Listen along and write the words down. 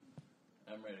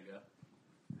I'm ready to go.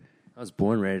 I was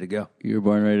born ready to go. You were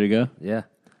born ready to go? Yeah.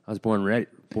 I was born ready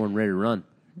to run.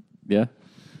 Yeah?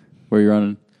 Where are you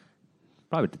running?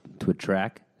 Probably to a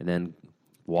track and then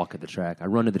walk at the track. I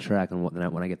run to the track and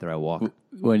when I get there, I walk.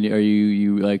 When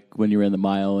you like when you ran the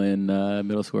mile in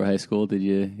middle school or high school, did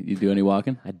you do any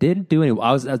walking? I didn't do any.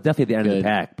 I was definitely at the end of Good. the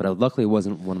pack, but I luckily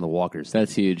wasn't one of the walkers.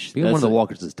 That's huge. Being That's one of the a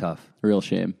walkers is tough. real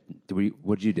shame.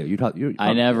 What did you do?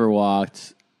 I never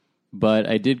walked, but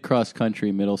I did cross country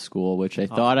in middle school, which I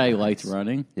thought I liked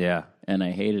running, Yeah. and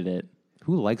I hated it.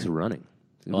 Who likes running?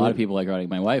 A lot of people like running.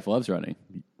 My wife loves running.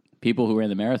 People who ran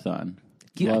the marathon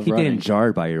I love keep running. getting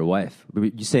jarred by your wife.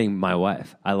 You saying my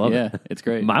wife? I love Yeah, it. it's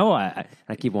great. My wife.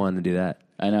 I keep wanting to do that.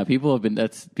 I know people have been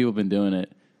doing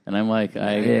it, and I'm like,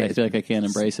 I feel like I can't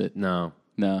embrace it. No,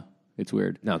 It's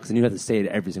weird. no, because then you have to say it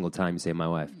every single time you say my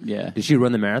wife. Yeah. Did she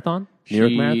run the marathon? New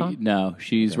York Marathon? No,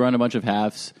 she's run a bunch of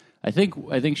halves. I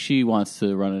think she wants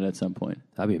to run it at some point.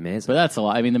 That'd be amazing. But that's a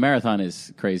lot. I mean, the marathon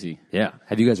is crazy. Yeah.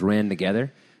 Have you guys ran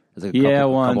together? There's like a Yeah,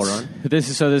 couple once. run?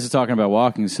 This is talking about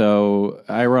walking. So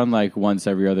I run like once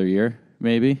every other year,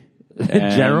 maybe. And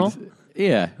General?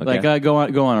 Yeah, Okay. like go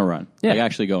on a run. Yeah. Like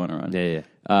actually go on a run. Yeah.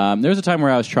 There was a time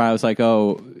where I was like,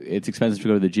 oh, it's expensive to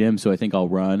go to the gym, so I think I'll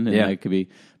run. And Yeah. I could be,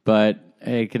 but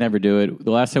I could never do it.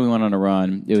 The last time we went on a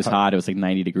run, it was hot. It was like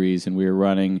 90 degrees, and we were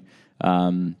running.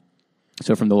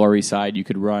 So from the Lower East Side, you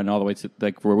could run all the way to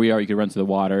like where we are. You could run to the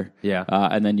water. Yeah.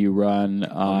 And then you run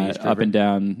East up River. and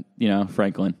down,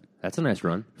 Franklin, That's a nice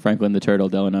run. the Turtle,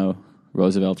 Delano,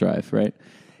 Roosevelt Drive, right?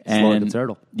 Slow the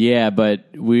turtle. Yeah, but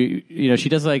she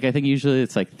does like I think usually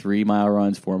it's like 3 mile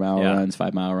runs, 4 mile Yeah. runs,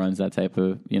 5 mile runs, that type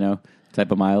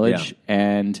of mileage. Yeah.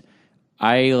 And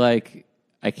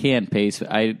I can't pace.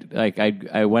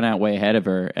 I went out way ahead of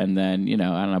her, and then I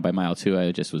don't know, by mile 2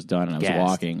 I just was done and I was Gassed.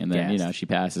 walking, and then Gassed. she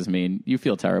passes me, and you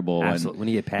feel terrible. Absolutely. When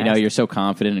you get past. you're so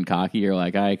confident and cocky. You're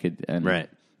like I could. And Right.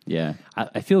 Yeah.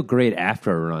 I feel great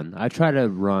after a run. I try to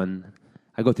run.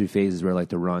 I go through phases where I like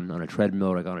to run on a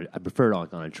treadmill. I prefer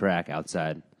it on a track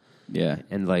outside. Yeah.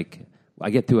 And like I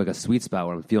get through like a sweet spot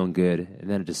where I'm feeling good, and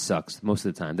then it just sucks most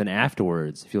of the time. Then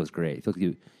afterwards, it feels great. It feels like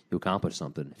you accomplish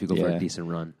something if you go for Yeah. a decent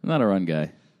run. I'm not a run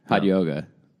guy. Hot No. yoga.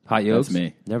 Hot yoga? That's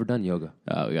me. Never done yoga.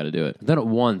 Oh, we got to do it. I've done it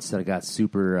once, and I got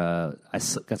super.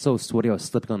 Got so sweaty, I was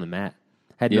slipping on the mat.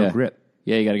 Had Yeah. no grip.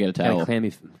 Yeah, you got to get a Had towel.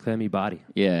 a clammy body.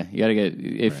 Yeah, you got to get.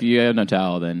 If you have no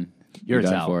towel, then You're a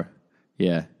done towel. for.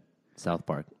 Yeah. South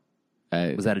Park.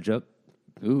 I- Was that a joke?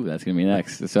 Ooh, that's gonna be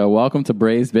next. So, welcome to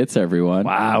Braised Bits, everyone.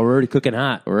 Wow, we're already cooking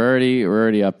hot. We're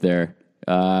already up there.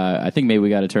 I think maybe we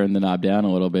got to turn the knob down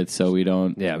a little bit so we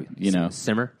don't.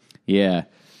 Simmer. Yeah.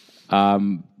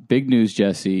 Big news,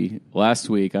 Jesse. Last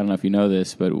week, I don't know if you know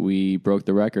this, but we broke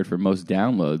the record for most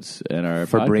downloads in our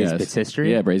For podcast. Braised Bits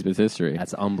history? Yeah, Braised Bits history.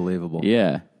 That's unbelievable.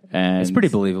 Yeah, and It's pretty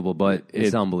believable, but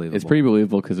it's unbelievable. It's pretty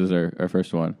believable because it was our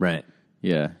first one. right.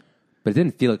 Yeah. But it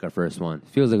didn't feel like our first one. It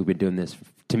feels like we've been doing this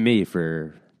to me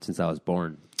since I was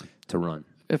born to run.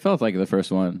 It felt like the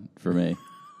first one for me.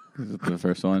 The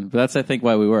first one. But that's, I think,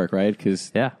 why we work, right?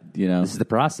 Because, Yeah, this is the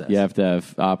process. You have to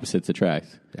have opposites attract.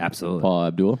 Absolutely. Paul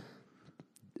Abdul.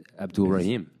 Abdul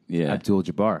Rahim. Yeah. Abdul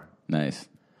Jabbar. Nice.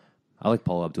 I like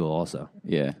Paul Abdul also.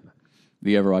 Yeah. Do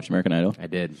you ever watch American Idol? I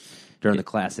did during the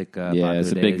classic. Yeah,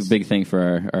 it's a popular days. big thing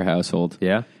for our household.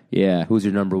 Yeah. Yeah. Who's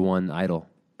your number one idol,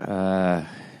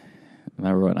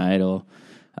 Number one idol.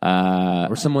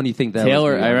 or someone you think that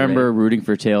Taylor. was I remember rooting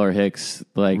for Taylor Hicks,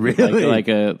 Really? like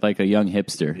a young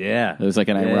hipster. Yeah. It was like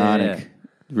an Yeah, ironic yeah.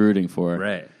 rooting for.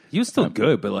 right. He was still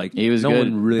good, but like He was no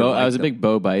good. one really. I was a liked big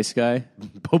Bo Bice guy. him.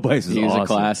 Bo Bice was He was awesome. a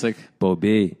classic. Bo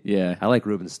B. Yeah. I like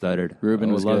Ruben Studdard. Ruben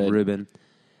I was love good. Ruben.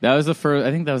 That was the first.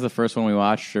 I think that was the first one we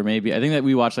watched, or maybe I think that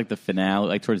we watched like the finale,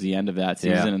 like towards the end of that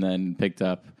season, Yeah. and then picked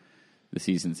up the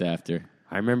seasons after.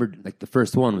 I remember like the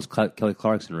first one was Kelly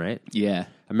Clarkson, right? Yeah,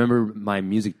 I remember my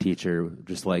music teacher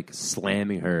just like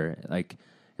slamming her, like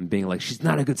and being like, "She's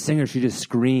not a good singer. She just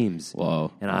screams."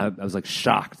 Whoa. And I was like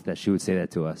shocked that she would say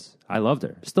that to us. I loved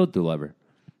her. Still do love her.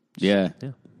 yeah.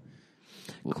 Yeah.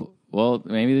 Well,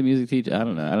 maybe the music teacher. I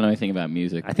don't know. I don't know anything about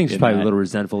music. I think she's in probably a that. little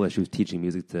resentful that she was teaching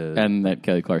music to. And that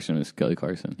Kelly Clarkson was Kelly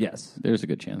Clarkson. yes. There's a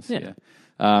good chance. Yeah.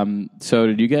 Yeah. So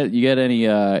did you get any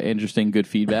interesting good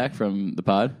feedback from the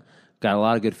pod? Got a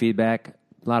lot of good feedback.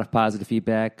 A lot of positive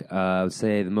feedback. I would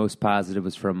say the most positive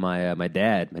was from my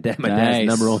dad. My dad's Nice.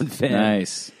 number one fan.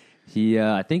 Nice. He,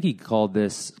 I think he called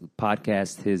this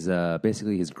podcast his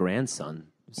basically his grandson.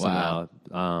 Wow.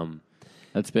 Somehow.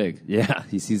 That's big. Yeah,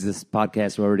 he sees this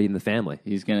podcast already in the family.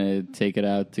 He's gonna take it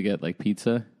out to get like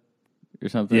pizza or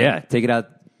something. Yeah, take it out.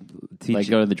 Teach Like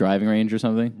go to the driving range or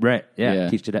something. right. Yeah, Yeah.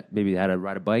 teach it maybe how to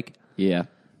ride a bike. Yeah.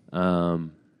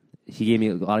 he gave me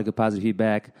a lot of good positive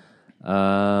feedback.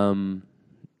 I'm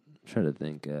trying to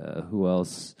think who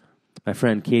else. My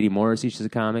friend Katie Morrissey, she's a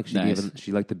comic.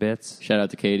 She liked the bits. Shout out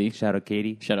to Katie. Shout out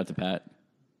Katie. Shout out to Pat.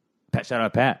 Shout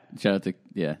out Pat. Shout out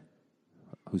to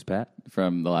Who's Pat?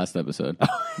 from the last episode.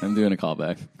 I'm doing a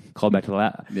callback. Call back to the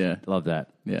last. Yeah. Love that.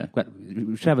 Yeah. But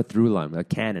we should have a through line, a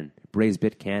canon, Braised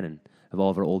Bit canon of all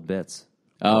of our old bits.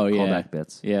 Oh yeah, Callback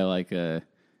bits. Yeah, like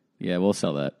we'll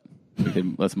sell that.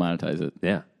 Let's monetize it.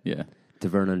 Yeah. Yeah,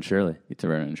 Taverna and Shirley.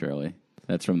 Taverna and Shirley.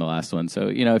 That's from the last one. So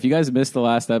if you guys missed the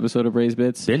last episode of Braised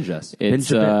Bits, Binge us. It's Binge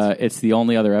the bits. it's the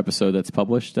only other episode that's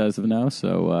published as of now,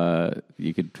 so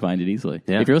you could find it easily.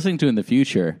 Yeah. If you're listening to it in the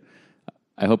future,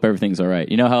 I hope everything's all right.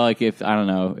 You know how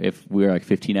if we're like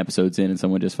 15 episodes in and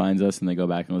someone just finds us and they go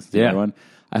back and listen to the other one,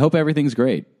 I hope everything's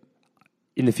great.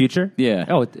 In the future? Yeah.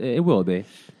 Oh, it will be.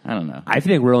 I don't know. I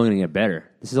think we're only going to get better.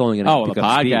 This is only going to Oh, the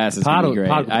podcast is going to be great.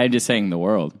 Pod- I'm just saying the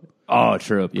world. Oh,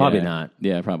 true. Probably Yeah. not.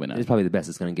 Yeah, probably not. It's probably the best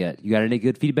it's going to get. You got any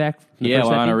good feedback? From the Yeah, first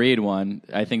well, I want to epi? read one.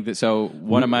 I think that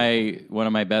one of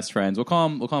my best friends. We'll call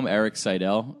him Eric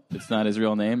Seidel. It's not his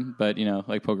real name, but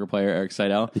like poker player Eric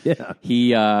Seidel. Yeah.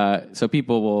 He so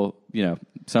people will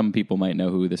some people might know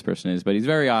who this person is, but he's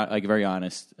very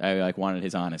honest. I wanted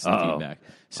his honest feedback.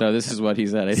 So this is what he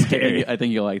said. I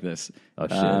think you'll like this. Oh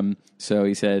shit. So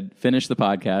he said, finish the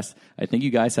podcast. I think you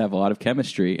guys have a lot of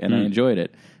chemistry, and I enjoyed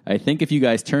it. I think if you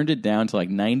guys turned it down to like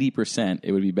 90%,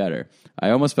 it would be better. I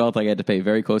almost felt like I had to pay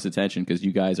very close attention because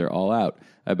you guys are all out.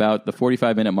 About the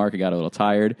 45-minute mark, I got a little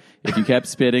tired. If you kept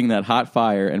spitting that hot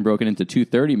fire and broke it into 2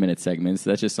 30-minute segments,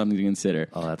 that's just something to consider.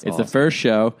 Oh, that's It's awesome. the first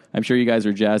show. I'm sure you guys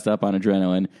are jazzed up on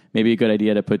adrenaline. Maybe a good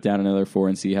idea to put down another 4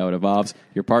 and see how it evolves.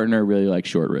 Your partner really likes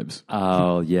short ribs.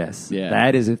 Oh, yes. Yeah.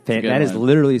 That is good that is one.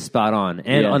 literally spot on.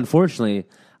 And Yeah. unfortunately,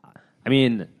 I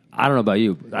mean, I don't know about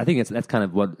you. I think that's kind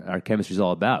of what our chemistry is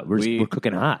all about. We're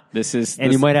cooking hot.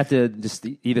 You might have to just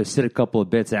either sit a couple of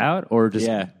bits out or just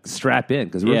strap in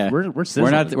because we're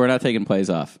sizzling. We're not taking plays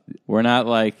off. We're not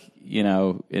like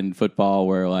in football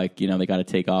where like they got to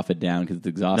take off it down because it's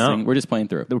exhausting. No. We're just playing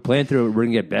through. We're playing through it. We're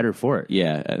gonna get better for it.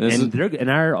 Yeah, And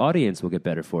our audience will get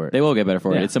better for it. they will get better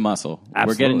for it. Yeah. It's a muscle. We're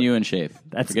Absolutely. getting you in shape.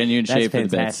 We're getting you in shape for the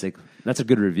bits. fantastic. That's a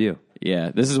good review.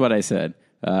 Yeah, this is what I said.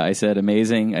 I said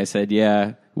amazing. I said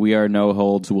we are no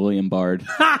holds William Bard.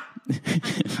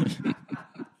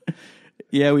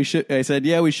 We should. I said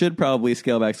we should probably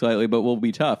scale back slightly, but we'll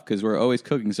be tough because we're always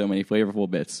cooking so many flavorful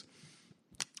bits.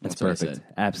 That's what I perfect. said.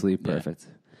 Absolutely perfect.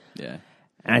 Yeah.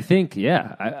 And I think,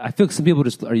 I feel like some people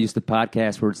just are used to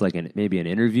podcasts where it's like maybe an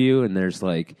interview and there's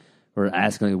like, we're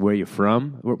asking like, where you're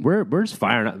from. We're just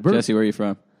firing up. We're Jesse, where are you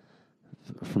from?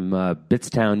 from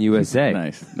Bittstown, USA.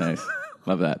 Nice.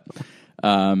 Love that.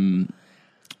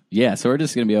 So we're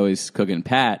just going to be always cooking.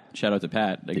 Pat, shout out to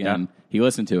Pat again. Yeah. He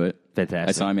listened to it. Fantastic.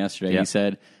 I saw him yesterday. Yeah. He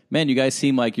said, "Man, you guys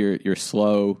seem like you're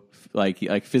slow, like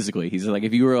physically." He's like,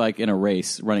 "If you were like in a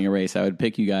race, running a race, I would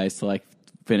pick you guys to like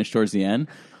finish towards the end."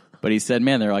 But he said,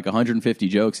 "Man, there are like 150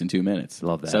 jokes in 2 minutes."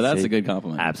 Love that. So that's See? a good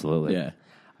compliment. Absolutely. Yeah.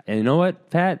 And you know what,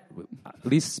 Pat? At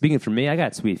least speaking for me, I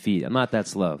got sweet feet. I'm not that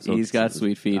slow. So He's got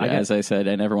sweet feet. As I said,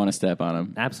 I never want to step on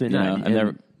him. Absolutely not. I And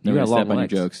never you got step long on your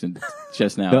legs. jokes. And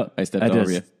just now, No, I stepped over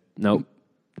you. Nope.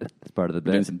 That's part of the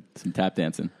Doing bit. some tap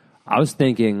dancing. I was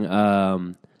thinking, do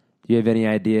you have any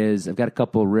ideas? I've got a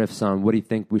couple of riffs on what do you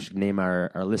think we should name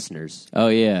our listeners? Oh,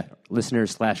 yeah.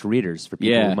 Listeners/readers for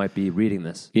people Yeah. who might be reading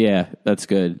this. Yeah, that's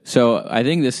good. So I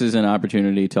think this is an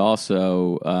opportunity to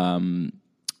also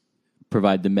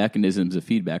provide the mechanisms of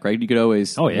feedback, right? You could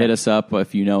always hit us up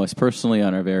if you know us personally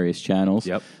on our various channels.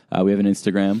 Yep. We have an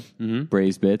Instagram,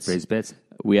 Braised Bits. Braised Bits.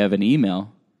 We have an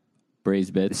email,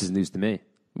 Braised Bits. This is news to me.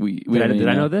 We Did have an I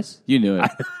email. know this? You knew it.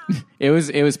 It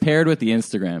was paired with the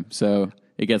Instagram, so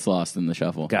it gets lost in the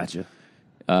shuffle. Gotcha.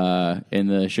 In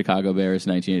the Chicago Bears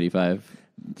 1985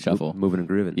 shuffle. Moving and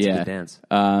grooving. It's a Yeah. good dance.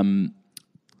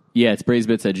 It's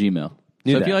braisebits at Gmail.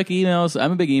 Knew So that. if you like emails,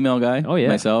 I'm a big email guy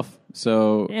myself.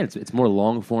 So Yeah, it's more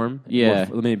long form. Yeah.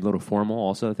 Maybe a little formal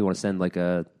also if you want to send like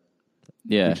a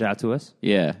reach out to us.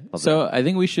 Yeah. So I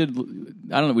think we should,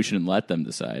 I don't know, we shouldn't let them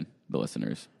decide, the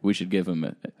listeners. We should give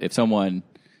them, if someone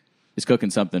is cooking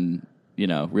something,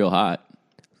 Serve real hot,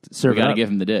 we it got to up. give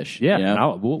them the dish. Yeah, you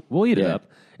know? and we'll eat it Yeah. up.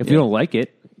 If Yeah. you don't like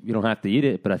it, you don't have to eat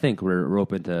it. But I think we're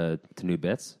open to new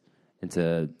bits and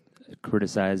to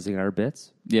criticizing our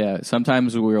bits. Yeah.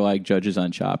 Sometimes we're like judges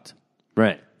on Chopped.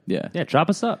 Right. Yeah. Yeah, chop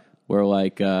us up. We're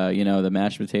like, the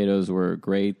mashed potatoes were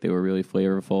great. They were really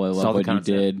flavorful. I Saw love the what you concept.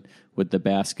 did with the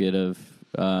basket of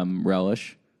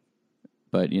relish.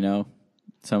 But,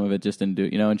 some of it just in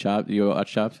in Chopped. You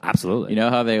watch Chopped? Absolutely. You know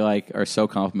how they like are so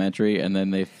complimentary, and then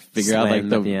they figure out like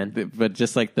at the end. but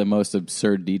just like the most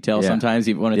absurd detail. Sometimes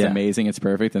even when it's amazing, it's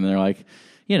perfect, and they're like,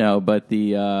 but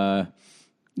the.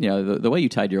 The way you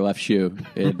tied your left shoe,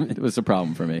 it was a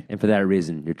problem for me. And for that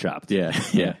reason, you're Chopped.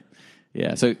 Yeah.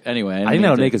 So anyway, I think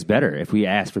that'll make us better if we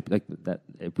ask for like that.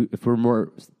 If we're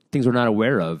more things we're not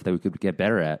aware of that we could get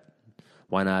better at,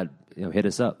 why not hit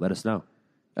us up? Let us know.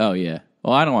 Oh yeah.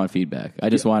 Well, I don't want feedback. I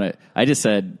just want it. I just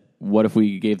said, what if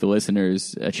we gave the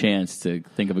listeners a chance to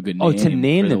think of a good name? Oh, to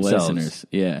name for themselves. The listeners.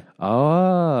 Yeah.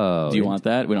 Oh. Do you want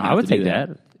that? We don't. I would take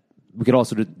that. We could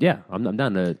also do. Yeah, I'm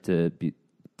down to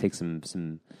take some.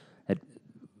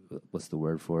 What's the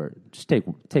word for it? Just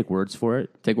take words for it.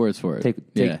 Take words for it.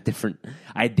 Take different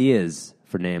ideas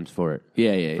for names for it.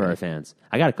 Yeah. For our fans,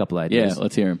 I got a couple ideas. Yeah,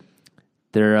 let's hear them.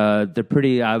 They're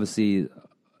pretty obviously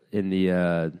in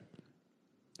the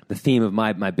theme of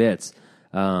my bits,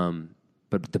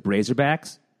 but the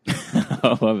Brazerbacks.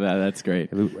 I love that. That's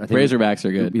great. Razorbacks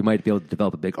are good. We might be able to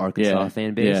develop a big Arkansas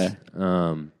fan base.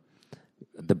 Yeah.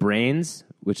 The Brains,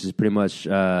 which is pretty much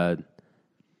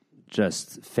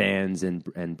just fans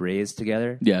and Braves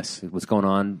together. Yes. What's going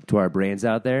on to our brains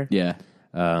out there? Yeah.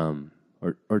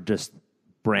 Or just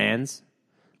brands.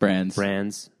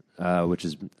 Which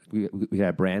is we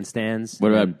got brand stands.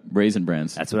 What about Raisin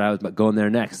Brands? That's what I was going there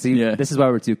next. See, this is why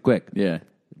we're too quick. Yeah.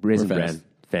 Raisin Brand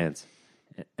fans.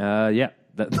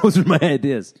 Those are my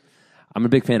ideas. I'm a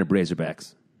big fan of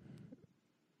Brazerbacks.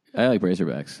 I like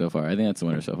Razorbacks so far. I think that's the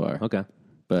winner so far. Okay.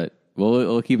 But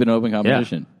we'll keep an open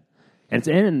competition. Yeah.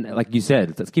 And like you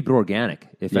said, let's keep it organic.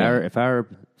 If our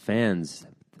fans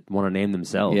want to name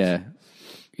themselves. Yeah.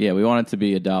 Yeah, we want it to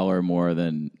be $1 more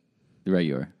than the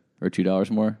regular. Or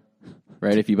 $2 more.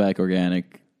 Right? If you buy like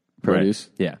organic produce.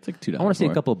 Right. Yeah. It's like $2 I want to see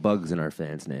more. a couple of bugs in our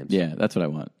fans' names. Yeah, that's what I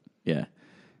want. Yeah.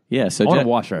 Yeah, so I want to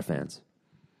wash our fans.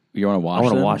 You want to wash them? I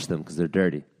want to wash them because they're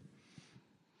dirty.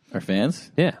 Our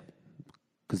fans? Yeah.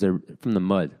 Because they're from the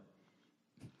mud.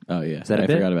 Oh, yeah. Is that a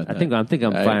bit? Forgot about that. I think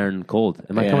I'm firing cold.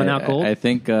 Am I coming out cold? I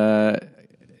think, that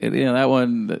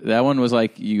one was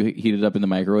like you heat it up in the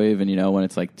microwave and, when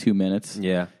it's like 2 minutes.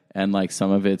 Yeah. And like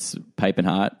some of it's piping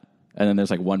hot. And then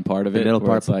there's like one part of it. The middle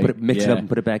part, like, mix it up and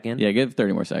put it back in? Yeah, give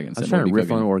 30 more seconds. I was trying to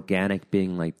riff on organic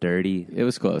being like dirty. It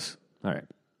was close. All right.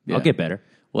 Yeah. I'll get better.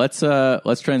 Let's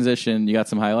transition. You got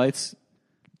some highlights?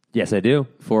 Yes, I do.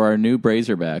 For our new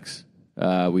Brazerbacks,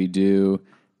 we do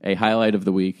a highlight of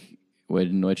the week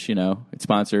in which, it's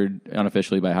sponsored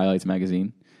unofficially by Highlights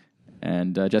Magazine.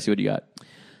 And Jesse, what do you got?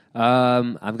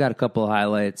 I've got a couple of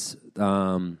highlights.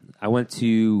 I went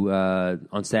to,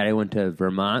 on Saturday, I went to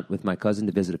Vermont with my cousin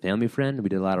to visit a family friend. We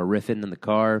did a lot of riffing in the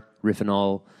car, riffing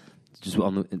all just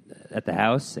at the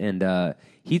house. And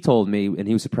he told me, and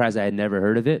he was surprised I had never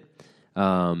heard of it,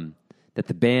 that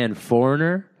the band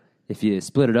Foreigner, if you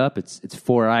split it up, it's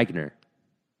For Eigner.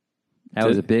 That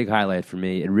was a big highlight for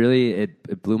me. It really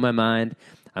it blew my mind.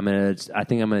 I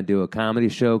think I'm gonna do a comedy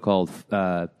show called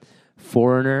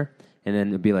Foreigner, and then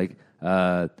it'd be like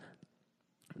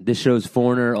this show's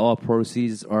Foreigner, all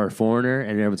proceeds are Foreigner,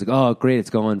 and everyone's like, oh great, it's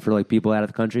going for like people out of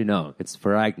the country. No, it's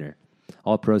For Eigner.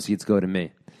 All proceeds go to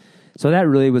me. So that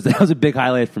was a big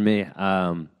highlight for me.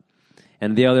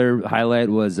 And the other highlight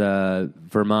was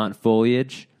Vermont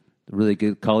foliage, really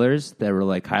good colors that were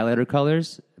like highlighter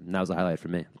colors. And that was a highlight for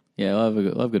me. Yeah, I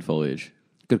love good foliage.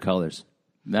 Good colors.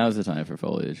 Now's the time for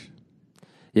foliage.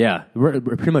 Yeah, we're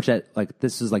pretty much at like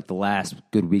this is like the last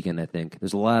good weekend. I think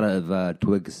there's a lot of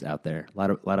twigs out there,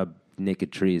 a lot of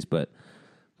naked trees, but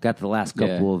got the last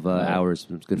couple of hours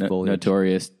some good foliage.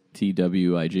 Notorious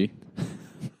TWIG.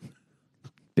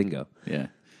 Bingo. Yeah,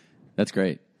 that's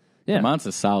great. Yeah, Vermont's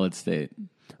a solid state.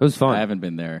 It was fun. I haven't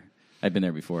been there. I've been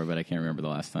there before, but I can't remember the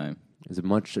last time. It was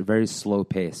a very slow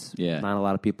pace. Yeah, not a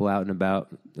lot of people out and about.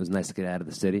 It was nice to get out of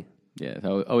the city. Yeah,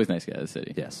 always nice to get out of the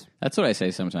city. Yes, that's what I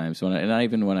say sometimes. Not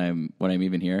even when I'm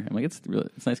even here. I'm like, it's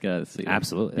nice to get out of the city.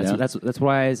 Absolutely. That's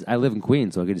why I live in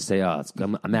Queens, so I could just say,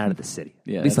 I'm out of the city.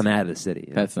 Yeah, at least I'm out of the city.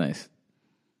 That's nice.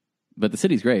 But the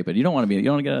city's great. But you don't want to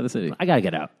get out of the city. I gotta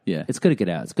get out. Yeah, it's good to get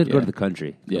out. It's good to go to the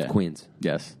country. Yeah, of Queens.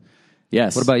 Yes.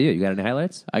 What about you? You got any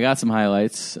highlights? I got some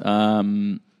highlights.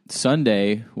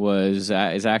 Sunday is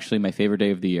actually my favorite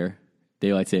day of the year.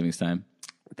 Daylight savings time.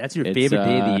 That's your favorite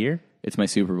day of the year? It's my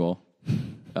Super Bowl.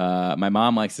 My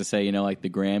mom likes to say, like the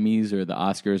Grammys or the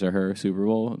Oscars are her Super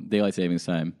Bowl. Daylight savings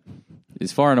time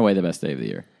is far and away the best day of the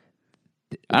year.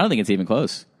 I don't think it's even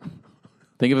close.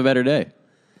 Think of a better day.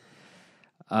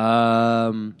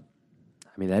 I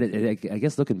I mean, I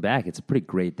guess looking back, it's a pretty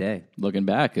great day. Looking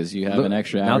back, because you have an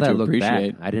extra hour to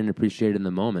appreciate. Back, I didn't appreciate it in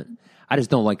the moment. I just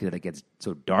don't like that it gets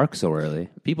so dark so early.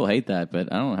 People hate that,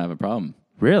 but I don't have a problem.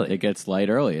 Really? It gets light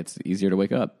early. It's easier to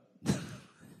wake up.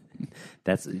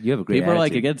 You have a great People attitude. are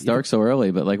like, it gets dark so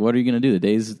early, but like, what are you going to do? The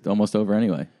day's almost over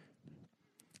anyway.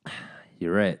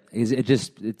 You're right.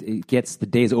 It gets the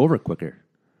days over quicker.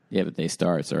 Yeah, but day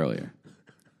starts earlier.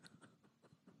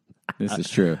 This is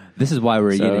true. This is why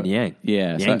we're yin and yang.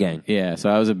 Yeah. Yang gang. Yeah, so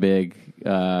I was a big...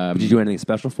 Did you do anything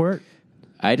special for it?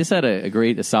 I just had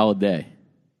a solid day.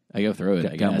 I go through it,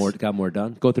 I guess. Got more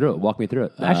done? Go through it. Walk me through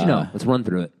it. Actually, no. Let's run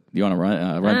through it. You want to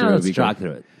run through it? Let's jog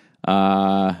through it.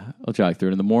 I'll jog through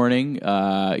it in the morning.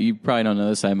 You probably don't know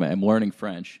this. I'm learning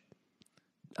French.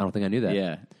 I don't think I knew that.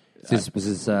 Yeah. Was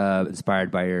this inspired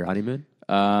by your honeymoon?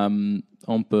 Un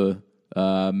peu.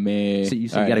 Mais... So you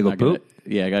got to go poop?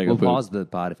 I got to go poop. We'll pause the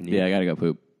pod if you need. Yeah, I got to go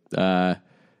poop.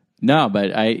 No, but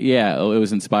it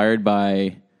was inspired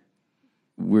by...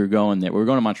 We were going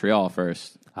to Montreal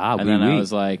first. And then I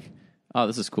was like, oh,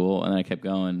 this is cool. And then I kept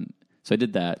going. So I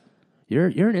did that. You're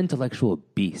an intellectual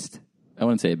beast. I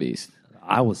wouldn't say a beast.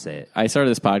 I will say it. I started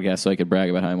this podcast so I could brag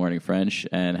about how I'm learning French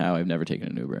and how I've never taken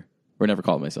an Uber. Or never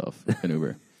called myself an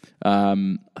Uber.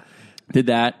 Did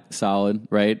that. Solid,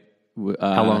 right?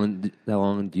 How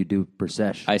long do you do per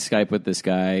sesh? I Skype with this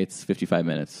guy. It's 55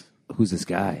 minutes. Who's this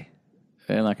guy?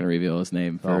 I'm not going to reveal his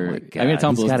name. Oh, my God. I'm going to tell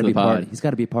him to listen to the pod. He's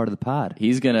got to be part of the pod.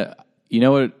 He's going to... You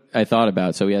know what I thought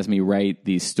about? So he has me write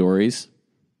these stories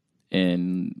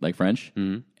in like French,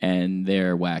 and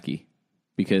they're wacky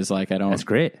because like I don't. That's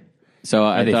great. So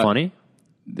are they funny?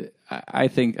 I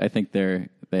think they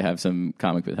have some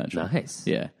comic potential. Nice.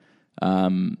 Yeah.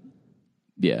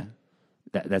 Yeah.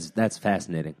 That's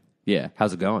fascinating. Yeah.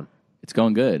 How's it going? It's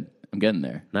going good. I'm getting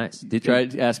there. Nice. Did you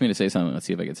ask me to say something? Let's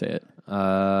see if I can say it.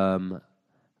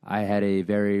 I had a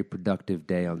very productive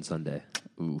day on Sunday.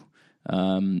 Ooh.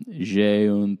 J'ai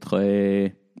un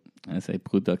très,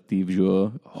 productif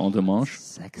jour en dimanche.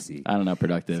 Sexy. I don't know,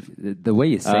 productive. The way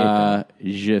you say it.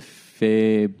 J'ai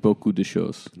fait beaucoup de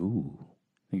choses. Ooh.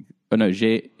 Oh no,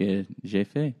 j'ai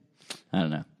fait. I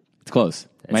don't know. It's close.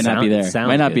 Might not be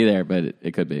there, but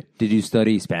it could be. Did you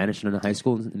study Spanish in high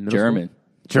school? In German.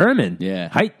 School? German? Yeah.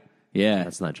 Height? Yeah.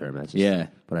 That's not German. That's just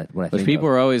what I think people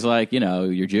are always like,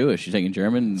 you're Jewish. You're taking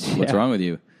German. What's wrong with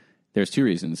you? There's two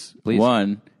reasons. Please.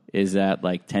 One is that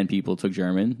like 10 people took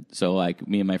German. So like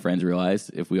me and my friends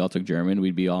realized if we all took German,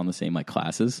 we'd be all in the same like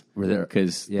classes.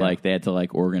 Because like they had to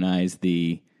like organize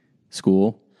the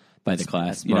school by the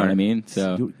class. Smart. You know what I mean?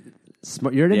 So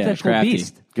you're an intellectual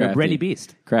beast. You're a brainy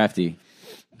beast. Crafty.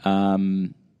 Yeah.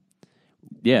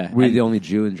 Were you the only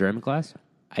Jew in German class?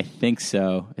 I think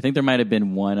so. I think there might have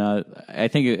been one.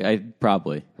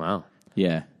 Probably. Wow.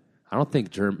 Yeah. I don't think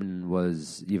German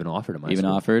was even offered in my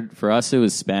school. Offered? For us, it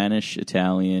was Spanish,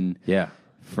 Italian,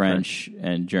 French,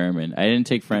 and German. I didn't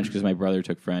take French because my brother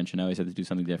took French, and I always had to do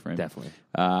something different. Definitely.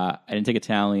 I didn't take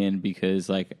Italian because,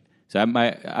 I don't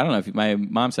know if my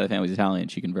mom's side of the family was Italian.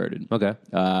 She converted. Okay.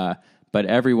 But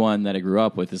everyone that I grew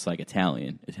up with is like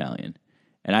Italian.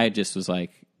 And I just was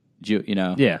like,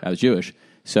 I was Jewish.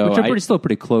 So which are still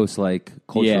pretty close, like,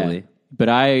 culturally. Yeah. But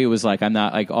I was like, I'm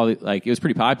not, it was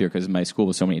pretty popular because my school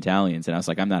was so many Italians, and I was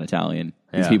like, I'm not Italian.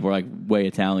 These people were like way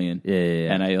Italian.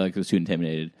 Yeah. And I was too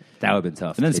intimidated. That would have been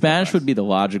tough. And then Spanish would be the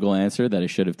logical answer that I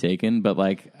should have taken, but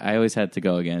I always had to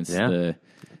go against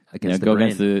against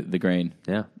the grain.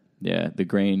 Yeah. Yeah. The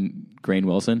grain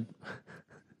Wilson.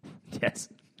 Yes.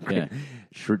 Yeah.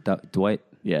 Sure, Dwight.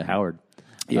 Yeah. Howard.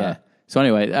 Yeah. So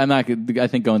anyway, I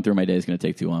think going through my day is going to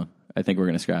take too long. I think we're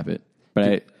going to scrap it.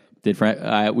 But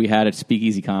we had a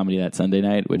Speakeasy Comedy that Sunday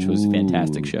night, which was a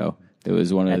fantastic show. It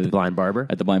was one of at the Blind Barber.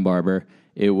 At the Blind Barber,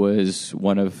 it was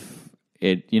one of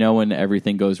it. When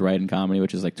everything goes right in comedy,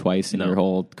 which is like twice in your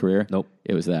whole career. Nope,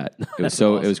 it was that. It was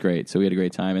so awesome. It was great. So we had a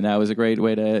great time, and that was a great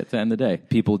way to end the day.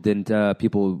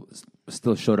 People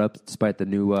still showed up despite the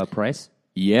new price.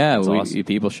 Yeah, awesome.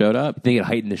 People showed up. You think it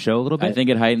heightened the show a little bit? I think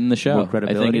it heightened the show. More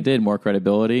credibility? I think it did more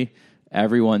credibility.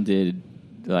 Everyone did.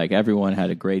 Everyone had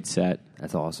a great set.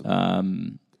 That's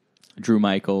awesome. Drew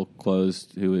Michael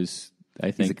closed, who is,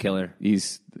 I think... He's a killer.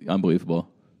 He's unbelievable.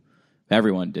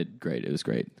 Everyone did great. It was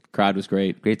great. Crowd was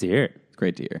great. Great to hear it.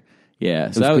 Great to hear. Yeah.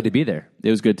 It was good to be there. It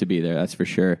was good to be there, that's for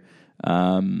sure.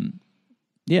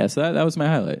 Yeah, so that was my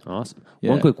highlight. Awesome.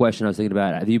 Yeah. One quick question I was thinking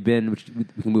about. Have you been, which we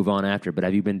can move on after, but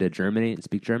have you been to Germany and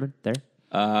speak German there?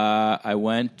 I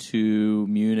went to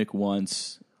Munich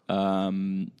once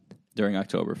during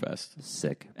Oktoberfest.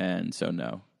 Sick. And so,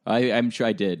 no. I'm sure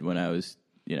I did when I was,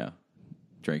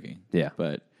 drinking. Yeah.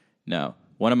 But no.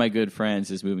 One of my good friends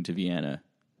is moving to Vienna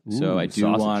So I do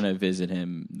want to visit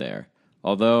him there.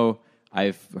 Although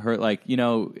I've heard, like,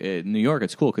 in New York,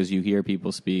 it's cool because you hear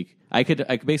people speak. I could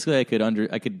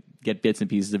get bits and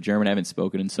pieces of German. I haven't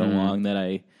spoken in so long that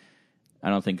I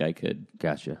don't think I could.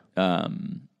 Gotcha.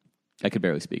 I could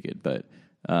barely speak it, but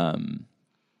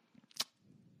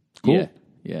cool.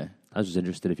 Yeah. I was just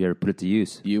interested if you ever put it to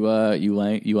use. You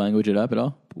language it up at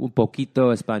all? Un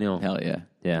poquito español. Hell yeah.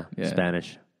 Yeah.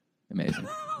 Spanish. Amazing.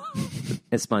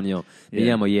 Español. Me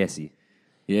llamo Yesi.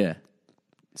 Yeah.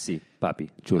 Sí, papi.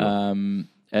 Chulo.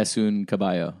 Es un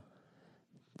caballo.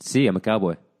 Sí, I'm a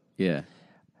cowboy. Yeah.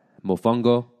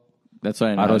 Mofongo. That's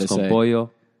what I know how to Arroz con say.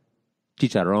 pollo.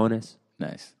 Chicharrones.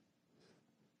 Nice.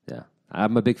 Yeah.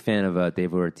 I'm a big fan of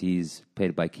David Ortiz,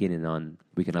 played by Keenan on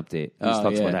Weekend Update. He just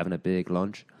talks about having a big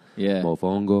lunch. Yeah.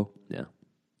 Mofongo. Yeah.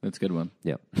 That's a good one.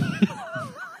 Yeah.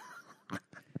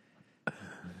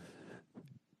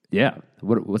 Yeah.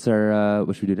 What's our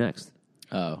what should we do next?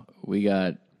 Oh, we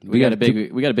got a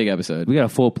big episode. We got a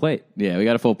full plate. Yeah, we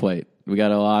got a full plate. We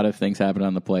got a lot of things happening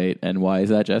on the plate. And why is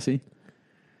that, Jesse?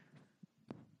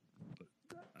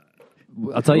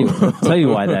 I'll tell you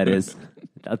why that is.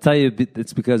 I'll tell you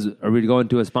it's because, are we going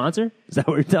to a sponsor? Is that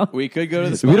what you're telling me? We could go to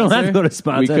the sponsor. We don't have to go to a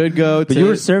sponsor. We could go to... But you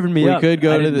were serving me up. We could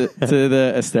go to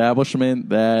the establishment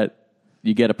that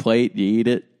you get a plate, you eat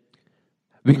it.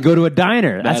 We can go to a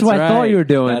diner. That's what I thought you were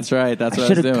doing. That's right. That's what I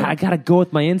was doing. I got to go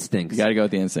with my instincts. You got to go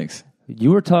with the instincts.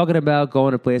 You were talking about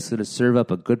going to a place to serve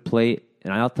up a good plate,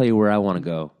 and I'll tell you where I want to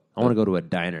go. I want to go to a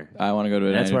diner. I want to go to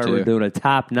a diner, too. That's why we're doing a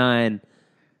top 9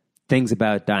 things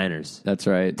about diners. That's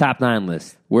right. Top 9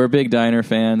 list. We're big diner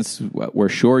fans. We're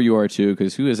sure you are, too,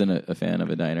 because who isn't a fan of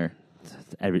a diner?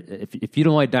 If you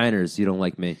don't like diners, you don't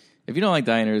like me. If you don't like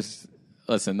diners...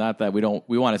 Listen, not that we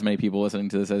want as many people listening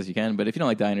to this as you can, but if you don't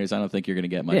like diners, I don't think you're going to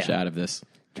get much out of this.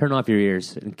 Turn off your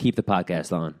ears and keep the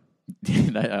podcast on.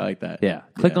 I like that. Yeah.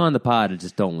 Click on the pod and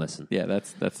just don't listen. Yeah,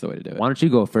 that's the way to do it. Why don't you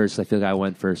go first? I feel like I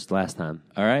went first last time.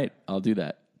 All right, I'll do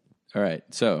that. All right,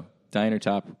 so diner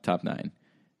top 9.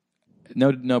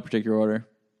 No particular order?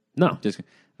 No. Just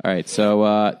all right,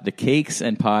 so the cakes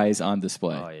and pies on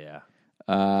display. Oh,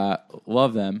 yeah.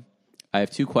 Love them. I have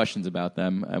 2 questions about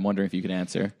them. I'm wondering if you can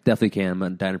answer. Definitely can. I'm a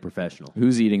diner professional.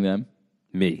 Who's eating them?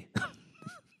 Me.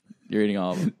 You're eating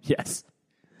all of them? Yes.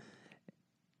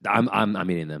 I'm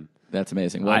eating them. That's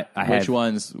amazing. Which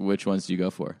ones do you go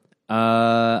for?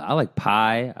 I like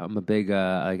pie. I'm a big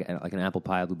like an apple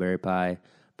pie, blueberry pie.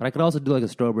 But I could also do like a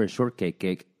strawberry shortcake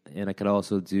cake, and I could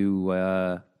also do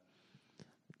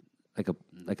like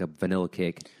a vanilla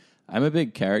cake. I'm a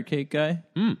big carrot cake guy.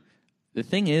 The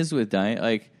thing is with diet,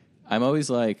 like I'm always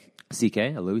like CK,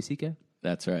 a Louis CK.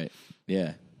 That's right.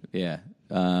 Yeah.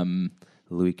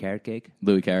 Louis carrot cake.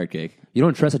 Louis carrot cake. You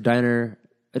don't trust a diner.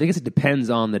 I guess it depends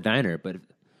on the diner, but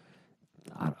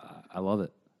I love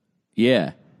it.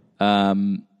 Yeah.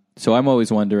 So I'm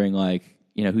always wondering, like,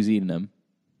 who's eating them?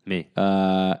 Me.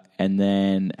 And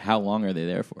then how long are they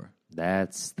there for?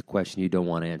 That's the question you don't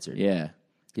want answered. Yeah.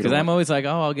 Because I'm always like,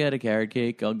 I'll get a carrot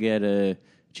cake. I'll get a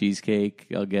cheesecake.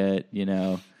 I'll get,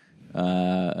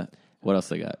 what else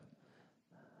they got?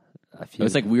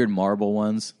 It's like weird marble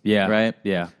ones. Yeah. Right?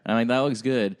 Yeah. And I'm like, that looks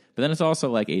good. But then it's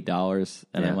also like $8.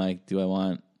 And I'm like, do I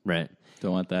want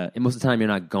that? And most of the time, you're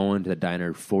not going to the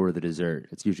diner for the dessert.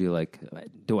 It's usually like,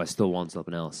 do I still want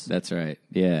something else? That's right.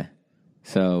 Yeah.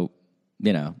 So,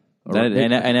 I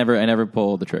never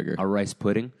pull the trigger. A rice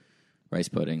pudding. Rice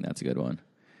pudding. That's a good one.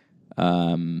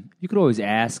 You could always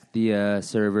ask the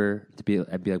server to be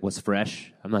like, "What's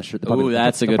fresh?" I'm not sure.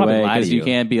 That's a good way because you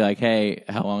can't be like, "Hey,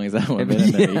 how long has that one been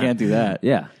in there?" You can't do that.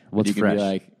 Yeah, what's you fresh? You can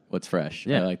be like, "What's fresh?"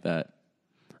 Yeah, I like that.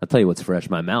 I'll tell you what's fresh.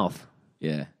 My mouth.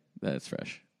 Yeah, that's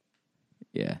fresh.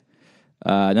 Yeah.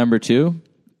 Number 2,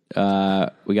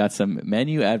 we got some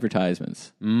menu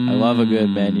advertisements. I love a good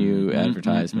menu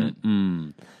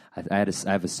advertisement. I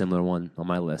have a similar one on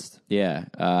my list. Yeah.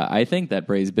 I think that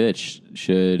Braised Bitch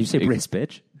should... You say Braised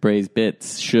Bitch? Braised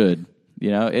Bits should.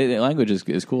 Language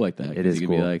is cool like that. It is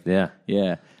cool. Be like,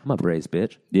 yeah. I'm a Braised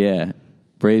Bitch. Yeah.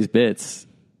 Braised Bits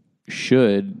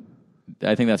should...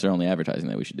 I think that's our only advertising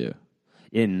that we should do.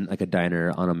 In like a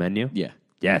diner on a menu? Yeah.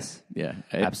 Yes. Yeah.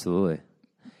 Absolutely.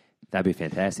 That'd be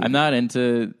fantastic. I'm not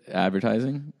into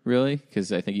advertising, really,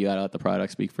 because I think you got to let the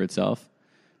product speak for itself.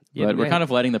 Yeah, but we're kind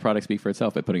of letting the product speak for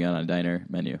itself by putting it on a diner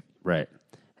menu. Right.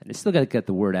 And it's still got to get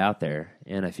the word out there.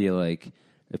 And I feel like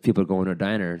if people are going to a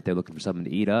diner, they're looking for something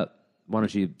to eat up. Why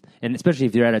don't you, and especially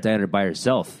if you're at a diner by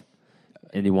yourself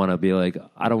and you want to be like,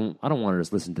 I don't want to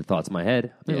just listen to thoughts in my head.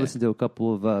 I'm going to listen to a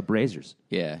couple of braisers.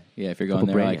 Yeah. Yeah. If you're going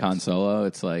there like Han Solo,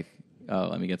 it's like, oh,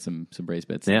 let me get some braised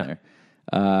bits in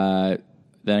there.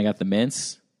 Then I got the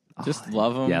mints. Just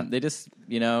love them. Yeah. They just,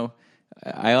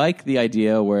 I like the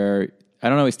idea where I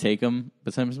don't always take them,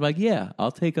 but sometimes I'm like, yeah,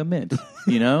 I'll take a mint,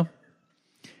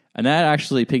 And that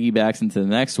actually piggybacks into the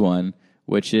next one,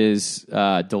 which is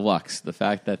deluxe. The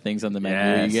fact that things on the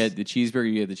menu, you get the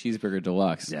cheeseburger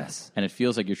deluxe. Yes. And it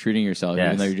feels like you're treating yourself,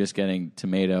 even though you're just getting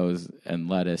tomatoes and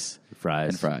lettuce.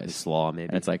 Fries. Slaw, maybe.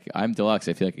 And it's like, I'm deluxe.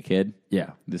 I feel like a kid.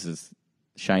 Yeah. This is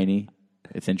shiny.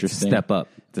 It's interesting. Step up.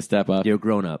 It's a step up. You're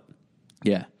grown up.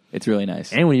 Yeah. It's really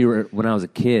nice. And when I was a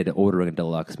kid, ordering a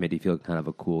deluxe made you feel kind of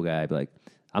a cool guy. I'd be like,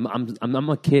 I'm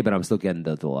a kid, but I'm still getting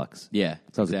the deluxe. Yeah,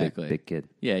 so I was a big kid.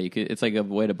 Yeah, you could. It's like a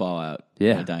way to ball out.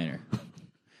 Yeah. In a diner.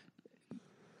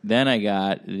 Then I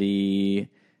got the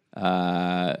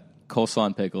coleslaw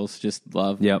and pickles. Just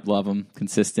love them.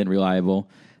 Consistent, reliable.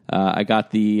 I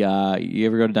got the. You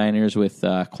ever go to diners with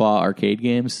claw arcade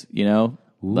games?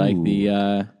 Like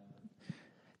the.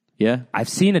 Yeah, I've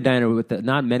seen a diner with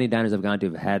not many diners I've gone to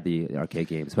have had the arcade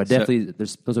games, but definitely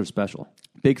those are special.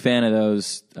 Big fan of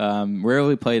those.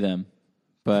 Rarely play them,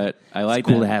 but I like. It's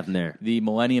cool to have them there. The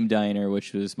Millennium Diner,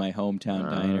 which was my hometown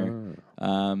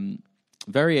diner,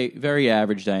 very very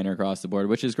average diner across the board,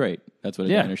 which is great. That's what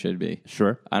a diner should be.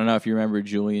 Sure. I don't know if you remember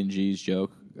Julian G's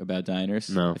joke about diners.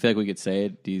 No, I feel like we could say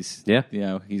it. He's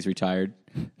retired.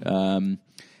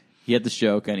 He had this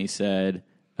joke, and he said,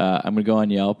 "I'm going to go on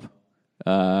Yelp.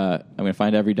 I'm going to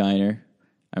find every diner.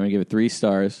 I'm going to give it 3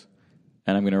 stars,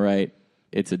 and I'm going to write,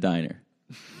 it's a diner."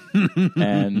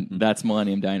 And that's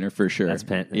Millennium Diner for sure. That's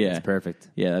perfect.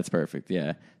 Yeah, that's perfect.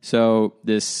 Yeah. So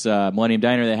this Millennium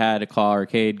Diner, they had a claw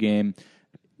arcade game.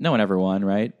 No one ever won,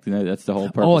 right? That's the whole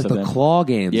purpose. Oh, like the claw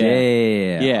games.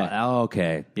 Yeah. Oh,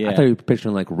 okay. Yeah. I thought you were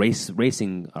picturing like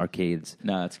racing arcades.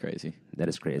 No, that's crazy. That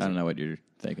is crazy. I don't know what you're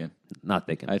thinking. Not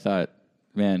thinking. I thought,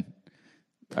 man.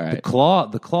 All right. The claw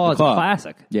is a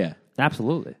classic. Yeah.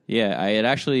 Absolutely. Yeah, I had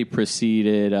actually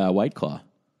preceded White Claw.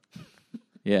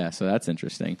 Yeah, so that's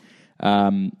interesting.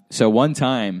 So one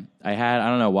time I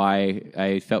don't know why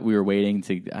I felt we were waiting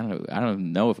to, I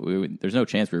don't know if there's no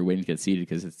chance we were waiting to get seated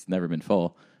because it's never been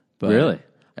full. But, really?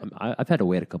 I've had to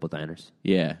wait a couple diners.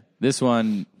 Yeah. This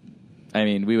one,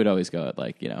 we would always go at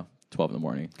 12 in the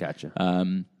morning. Gotcha.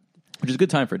 Which is a good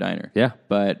time for a diner. Yeah.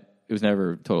 But it was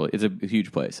never it's a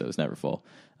huge place, so it was never full.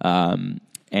 And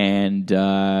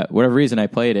whatever reason I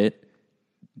played it,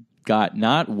 got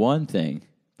not one thing,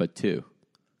 but 2.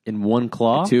 In one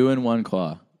claw? 2 in one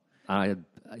claw.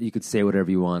 You could say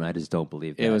whatever you want. I just don't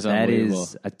believe that. It was unbelievable.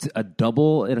 That is a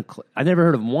double in a claw. I've never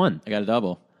heard of one. I got a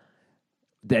double.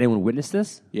 Did anyone witness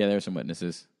this? Yeah, there are some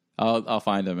witnesses. I'll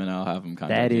find them and I'll have them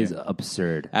contact you. That is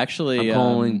absurd. Actually, I'm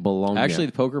calling Bologna. Actually,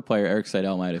 the poker player Eric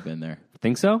Seidel might have been there.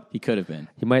 Think so? He could have been.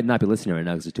 He might not be listening right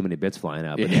now because there's too many bits flying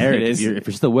out. But Eric, if you're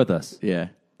still with us,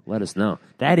 let us know.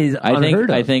 That is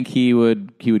unheard of. I think he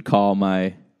would call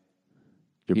my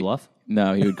your bluff.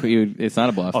 No, he would. It's not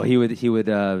a bluff. Oh, he would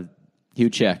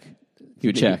check. He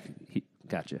would check.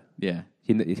 Gotcha. Yeah.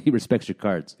 He respects your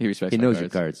cards. He respects. He knows your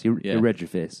cards. He read your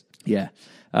face. Yeah.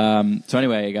 So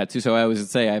anyway, I got 2. So I was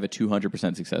say I have a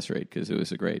 200% success rate because it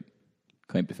was a great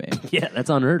claim to fame. Yeah, that's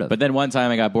unheard of. But then one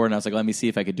time I got bored and I was like, let me see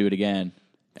if I could do it again.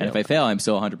 And if I fail, I'm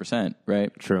still 100%,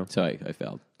 right? True. So I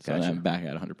failed. So I'm back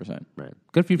at 100%. Right.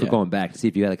 Good for you for going back to see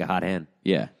if you had like a hot hand.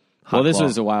 Yeah. Well, this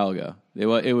was a while ago.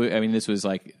 This was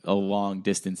like a long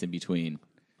distance in between.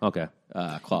 Okay.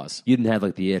 Claws. You didn't have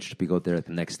like the itch to go there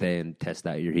the next day and test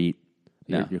out your heat.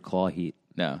 Your claw heat.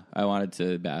 No. I wanted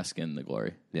to bask in the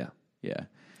glory. Yeah. Yeah.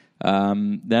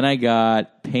 Then I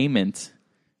got payment.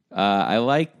 I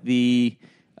like the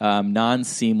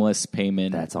non-seamless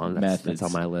payment methods. That's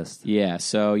on my list. Yeah.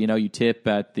 So, you tip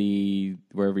at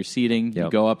wherever you're seating. You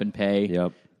go up and pay.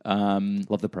 Yep.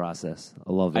 Love the process.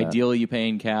 I love that. Ideally, you pay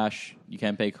in cash. You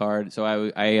can't pay card. So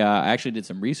I actually did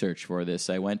some research for this.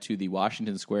 I went to the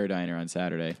Washington Square Diner on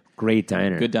Saturday. Great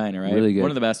diner. Good diner, right? Really good.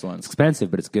 One of the best ones. It's expensive,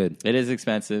 but it's good. It is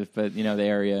expensive, but the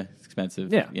area is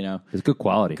expensive. Yeah. It's good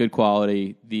quality. Good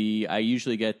quality. I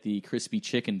usually get the crispy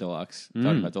chicken deluxe.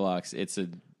 Talking about deluxe, it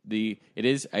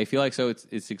is. I feel like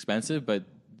it's expensive, but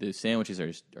the sandwiches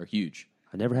are huge.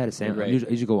 I never had a sandwich. I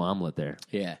usually go omelet there.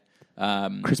 Yeah.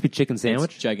 Crispy chicken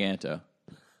sandwich? It's giganto.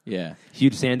 Yeah.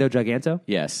 Huge sando giganto?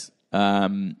 Yes.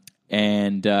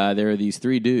 And there are these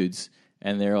 3 dudes,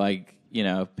 and they're like,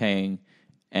 paying,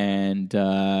 and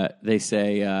they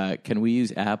say, can we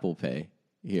use Apple Pay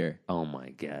here? Oh, my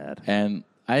God. And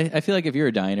I feel like if you're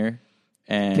a diner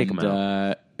and... Kick them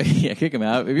out. Kick them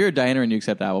out. If you're a diner and you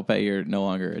accept Apple Pay, you're no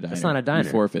longer a diner. That's not a diner.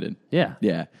 You're forfeited. Yeah.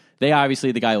 Yeah. They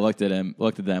obviously, the guy looked at them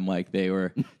like they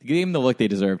were, gave them the look they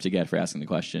deserved to get for asking the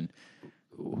question.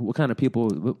 What kind of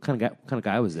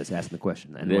guy was this asking the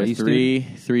question? And there are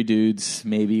three dudes,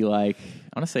 maybe I want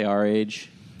to say our age.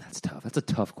 That's tough. That's a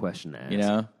tough question to ask. You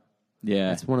know? Yeah.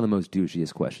 That's one of the most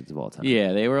douchiest questions of all time.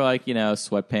 Yeah, they were like,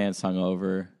 sweatpants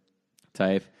hungover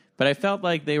type. But I felt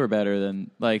like they were better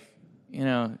than, like,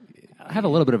 I have a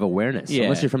little bit of awareness. Yeah.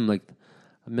 Unless you're from, like,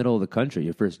 the middle of the country.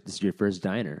 This is your first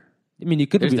diner. I mean, you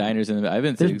could. There's diners in the. I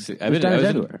was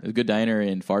everywhere. A good diner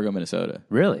in Fargo, Minnesota.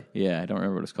 Really? Yeah, I don't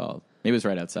remember what it's called. Maybe it was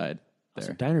right outside there.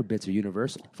 So diner bits are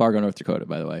universal. Fargo, North Dakota,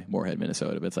 by the way. Moorhead,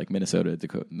 Minnesota. But it's like Minnesota,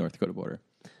 North Dakota border.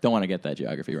 Don't want to get that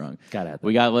geography wrong.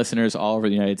 We got listeners all over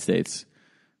the United States.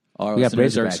 All our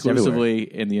listeners are exclusively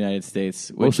in the United States,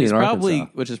 which is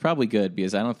probably good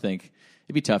because I don't think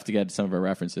it'd be tough to get some of our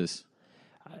references.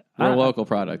 We're a local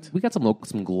product. We got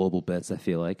some global bits. I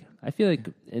feel like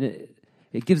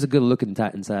it gives a good look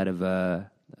inside of a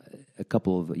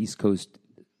couple of East Coast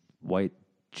white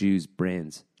Jews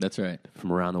brands. That's right,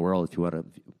 from around the world. If you want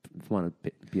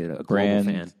to be a global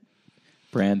fan,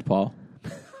 Brand Paul,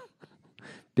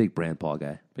 big Brand Paul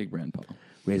guy, big Brand Paul,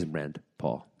 Raisin Brand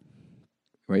Paul,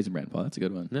 Raisin Brand Paul. That's a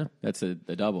good one. Yeah, that's a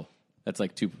double. That's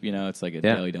like two. It's like a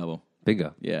daily double.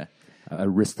 Bingo. Yeah, I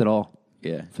risked it all.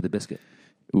 Yeah, for the biscuit.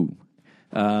 Ooh,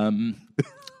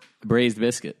 braised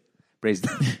biscuit. Braised.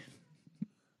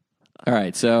 All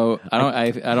right, so I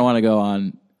don't want to go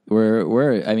on.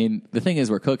 I mean, the thing is,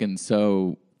 we're cooking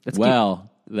so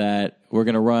that we're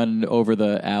going to run over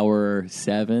the hour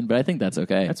 7, but I think that's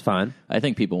okay. That's fine. I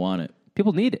think people want it.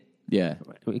 People need it. Yeah,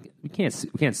 we can't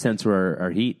censor our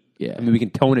heat. Yeah, I mean, we can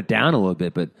tone it down a little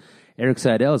bit, but Eric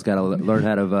Seidel's got to learn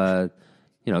how to,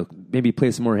 maybe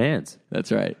play some more hands.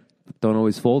 That's right. Don't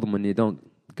always fold them when you don't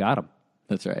got them.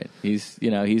 That's right. He's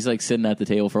like sitting at the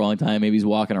table for a long time. Maybe he's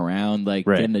walking around, like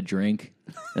getting a drink,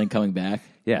 and then coming back.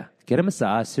 Yeah, get a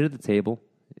massage, sit at the table.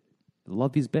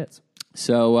 Love these bits.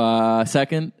 So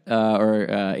second or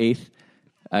eighth,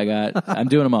 I'm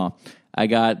doing them all. I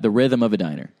got the rhythm of a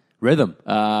diner. Rhythm.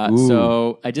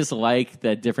 So I just like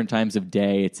that different times of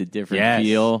day. It's a different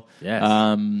feel. Yes.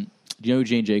 Do you know who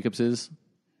Jane Jacobs is?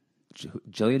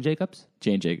 Jillian Jacobs?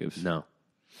 Jane Jacobs. No.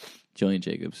 Jillian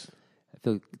Jacobs. I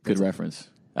feel good reference.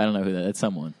 I don't know who that is. That's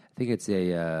someone. I think it's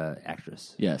a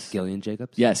actress. Yes. Gillian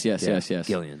Jacobs? Yes.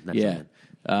 Gillian.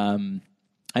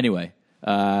 Anyway,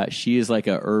 she is like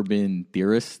a urban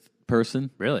theorist person.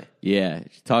 Really? Yeah.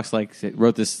 She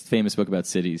wrote this famous book about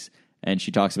cities, and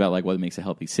she talks about like what makes a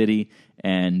healthy city.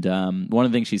 And one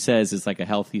of the things she says is like a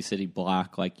healthy city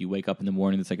block. Like you wake up in the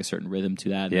morning, there's like a certain rhythm to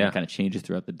that, and then it kind of changes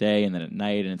throughout the day, and then at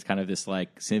night, and it's kind of this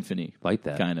like symphony, like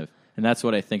that kind of. And that's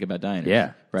what I think about diners.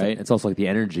 Yeah. Right? It's also like the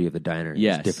energy of the diner.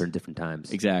 Yes. It's different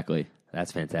times. Exactly.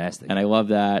 That's fantastic. And I love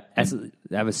that. I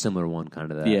have a similar one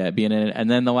kind of that. Yeah, being in it. And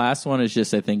then the last one is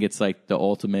just, I think it's like the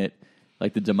ultimate,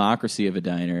 like the democracy of a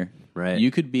diner. Right.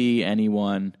 You could be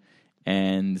anyone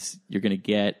and you're going to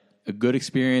get a good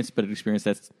experience, but an experience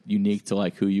that's unique to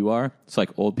like who you are. It's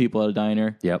like old people at a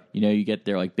diner. Yep. You get,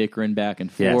 they're like bickering back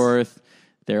and forth. Yes.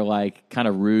 They're like kind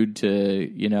of rude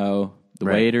to, the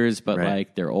waiters, but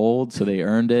like they're old, so they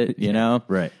earned it,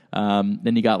 Right.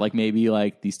 Then you got like maybe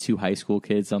like these two high school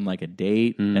kids on like a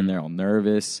date and they're all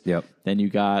nervous. Yep. Then you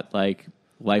got like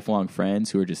lifelong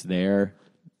friends who are just there,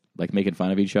 like making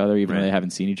fun of each other, even though they haven't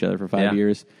seen each other for 5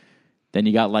 years. Then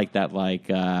you got like that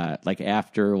like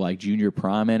after like junior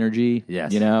prom energy.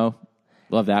 Yes.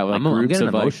 Love that. Like I'm getting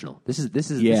emotional. This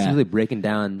is really breaking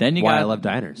down why I love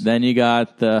diners. Then you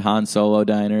got the Han Solo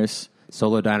diners.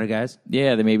 Solo diner guys?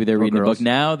 Yeah, they're reading a book.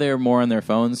 Now they're more on their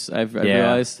phones, I've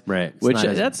realized. Right.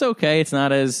 That's okay. It's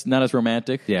not as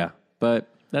romantic. Yeah. But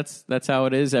that's how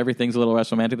it is. Everything's a little less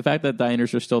romantic. The fact that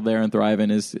diners are still there and thriving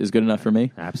is good enough for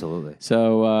me. Absolutely.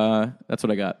 So that's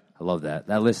what I got. I love that.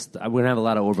 That list, we're going to have a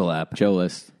lot of overlap. Joe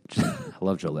List. I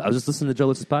love Joe List. I was just listening to Joe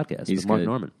List's podcast with Mark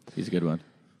Norman. He's a good one.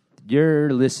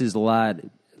 Your list is a lot,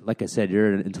 like I said,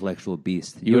 you're an intellectual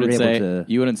beast. You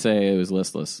wouldn't say it was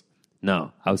listless.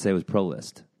 No, I would say it was pro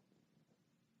list.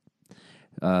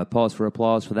 Pause for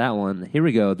applause for that one. Here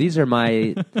we go. These are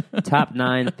my top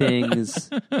 9 things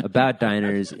about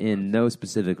diners in no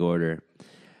specific order.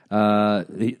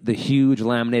 The huge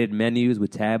laminated menus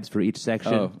with tabs for each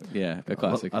section. Oh, yeah, a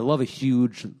classic. I love a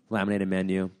huge laminated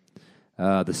menu.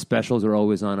 The specials are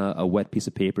always on a wet piece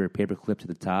of paper clip to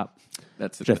the top. I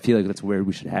feel like that's where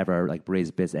we should have our like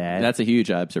braised bits ad. That's a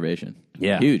huge observation.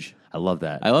 Yeah, huge. I love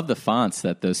that. I love the fonts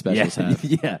that those specials have.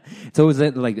 Yeah, it's always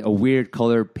like a weird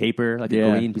color paper, like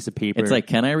a green piece of paper. It's like,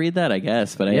 can I read that? I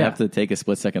guess, but I have to take a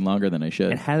split second longer than I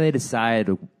should. And how do they decide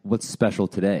what's special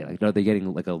today? Like, are they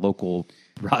getting like a local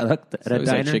product at a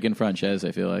diner? Like chicken franchise,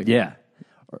 I feel like. Yeah.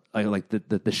 Like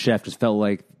the chef just felt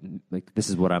like this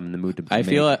is what I'm in the mood to make. I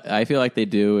feel like they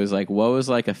do is like, what was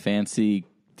like a fancy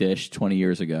dish 20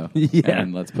 years ago? Yeah.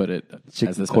 And let's put it chicken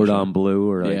as a cordon bleu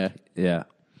or yeah.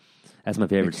 That's my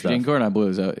favorite stuff. Chicken cordon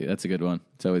bleu that's a good one.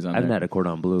 It's always on. I haven't had a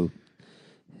cordon bleu,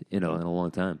 in a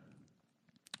long time.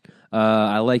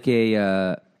 I like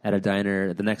at a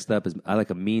diner. The next up is I like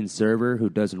a mean server who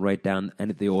doesn't write down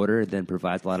any of the order, then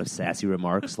provides a lot of sassy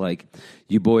remarks like,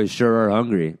 "You boys sure are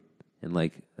hungry," and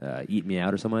like eat me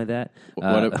out or something like that.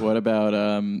 What about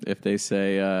if they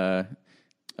say,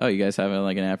 "Oh, you guys having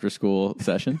like an after school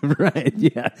session?" Right?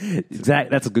 Yeah,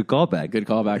 exactly. That's a good callback. Good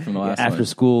callback from the last after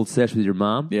school session with your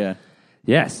mom. Yeah.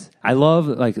 Yes, I love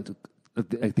like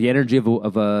the energy of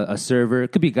a server.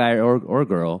 It could be a guy or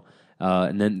girl,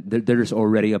 and then they're just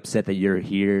already upset that you're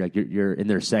here, like you're in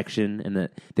their section, and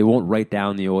that they won't write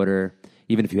down the order,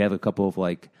 even if you have a couple of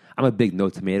like. I'm a big no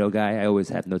tomato guy. I always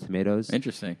have no tomatoes.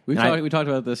 Interesting. We talked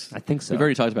about this. I think so. We've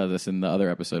already talked about this in the other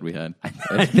episode we had.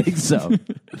 I think so.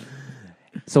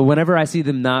 So whenever I see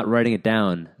them not writing it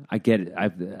down, I get it.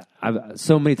 I've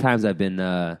so many times I've been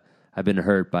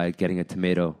hurt by getting a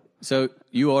tomato. So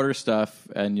you order stuff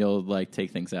and you'll like take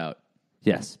things out.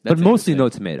 Yes, but mostly no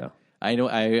tomato. I know.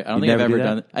 I don't think I've ever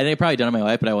done. I think I've probably done it in my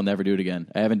life, but I will never do it again.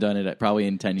 I haven't done it probably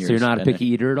in 10 years. So you're not a picky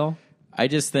eater at all? I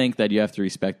just think that you have to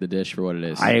respect the dish for what it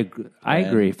is. I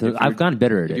agree. I've gotten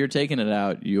better at it. If you're taking it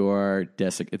out,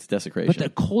 it's desecration. But the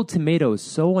cold tomato is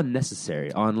so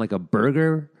unnecessary on like a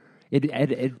burger. It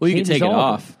well, you can take it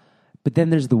off. But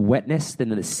then there's the wetness, then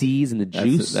the seeds and the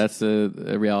juice. That's a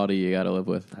reality you got to live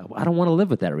with. I don't want to live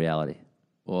with that reality.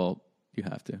 Well, you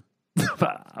have to.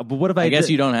 But what if I guess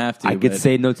you don't have to. I could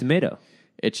say no tomato.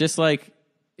 It's just like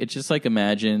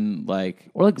imagine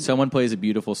like someone plays a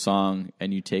beautiful song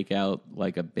and you take out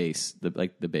like a bass,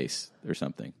 the bass or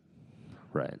something.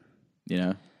 Right. You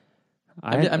know?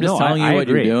 I'm just telling you what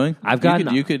agree. You're doing.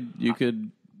 You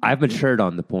could I've matured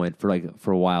on the point for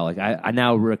a while. Like I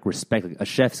now respect a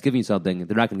chef's giving you something.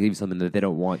 They're not going to give you something that they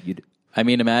don't want you to. I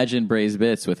mean, imagine braised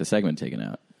bits with a segment taken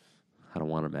out. I don't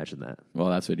want to imagine that. Well,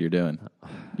 that's what you're doing.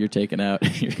 You're taking out.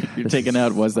 You're taking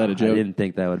out. Was that a joke? I didn't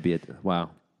think that would be it.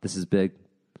 Wow, this is big.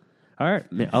 All right,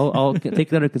 I'll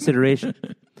take it under consideration.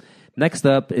 Next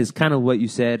up is kind of what you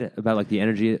said about like the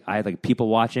energy. I have like people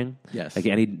watching. Yes. Like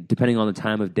depending on the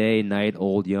time of day, night,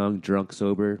 old, young, drunk,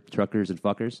 sober, truckers and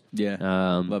fuckers. Yeah.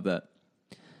 Love that.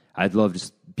 I'd love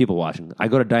just people watching. I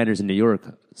go to diners in New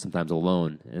York sometimes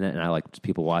alone, and I like just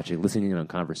people watching, listening in on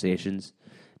conversations.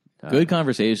 Good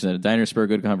conversation at a diner spur.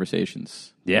 Good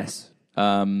conversations. Yes.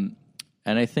 And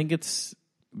I think it's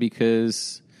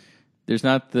because there's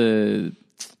not the.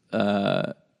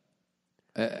 I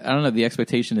don't know. The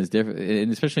expectation is different,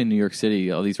 and especially in New York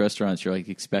City, all these restaurants, you're like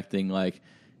expecting like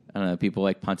I don't know, people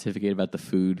like pontificate about the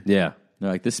food. Yeah, they're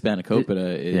like this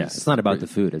spanakopita is. Yeah, it's not about the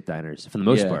food at diners for the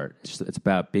most part. It's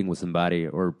about being with somebody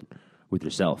or with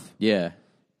yourself. Yeah,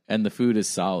 and the food is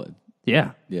solid.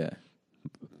 Yeah, yeah.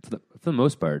 For the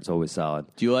most part, it's always solid.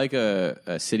 Do you like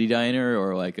a city diner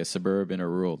or like a suburban or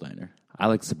rural diner? I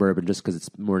like suburban just because it's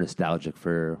more nostalgic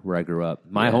for where I grew up.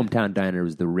 My hometown diner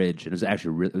was the Ridge, and it was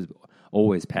actually it was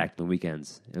always packed on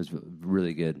weekends. It was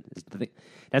really good.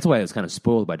 That's why I was kind of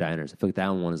spoiled by diners. I feel like that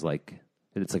one is like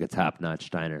it's like a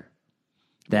top-notch diner.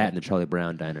 That and the Charlie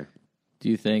Brown diner. Do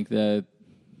you think that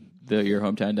your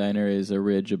hometown diner is a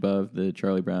ridge above the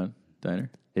Charlie Brown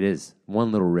diner? It is.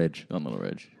 One little ridge.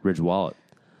 Ridge Wallet.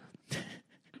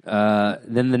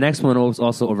 Then the next one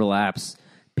also overlaps.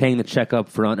 Paying the check up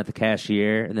front at the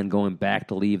cashier and then going back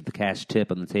to leave the cash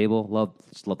tip on the table.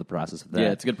 Just love the process of that.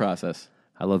 Yeah, it's a good process.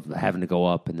 I love having to go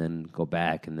up and then go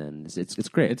back, and then it's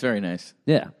great. It's very nice.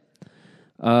 Yeah.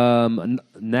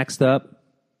 Next up,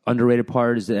 underrated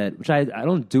part is that, which I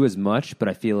don't do as much, but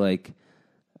I feel like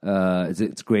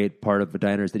it's a great part of a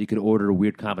diner is that you can order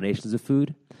weird combinations of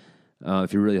food.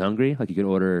 If you're really hungry, like you could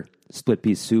order split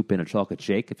pea soup and a chocolate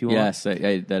shake if you want. Yes,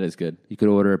 that is good. You could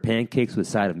order pancakes with a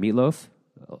side of meatloaf,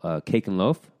 cake and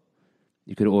loaf.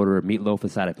 You could order meatloaf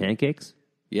with a side of pancakes.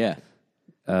 Yeah.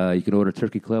 You can order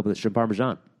turkey club with a shrimp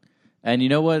parmesan. And you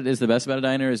know what is the best about a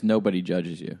diner is nobody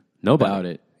judges you. Nobody. About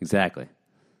it. Exactly.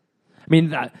 I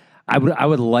mean, I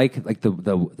would like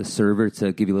the server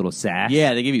to give you a little sass.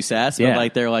 Yeah, they give you sass, but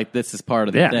like they're like, this is part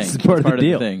of the thing. This is part of the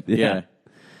deal. thing. Yeah.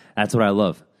 That's what I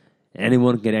love.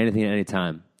 Anyone can get anything at any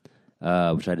time.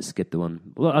 Which I just skipped the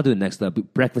one. Well, I'll do it next up.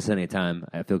 Breakfast at any time,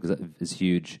 I feel, is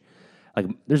huge. Like,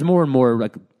 there's more and more,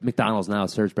 like, McDonald's now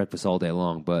serves breakfast all day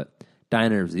long, but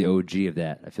diner is the OG of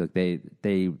that. I feel like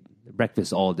they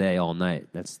breakfast all day, all night.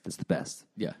 That's the best.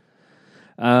 Yeah.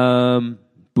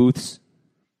 Booths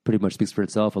pretty much speaks for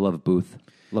itself. I love a booth.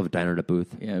 Love a diner at a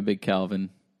booth. Yeah, big Calvin.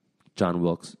 John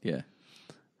Wilkes. Yeah.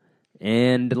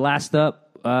 And last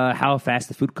up, how fast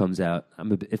the food comes out.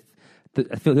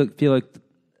 I feel like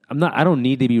I don't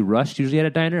need to be rushed usually at a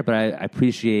diner, but I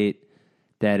appreciate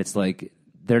that it's like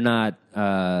they're not.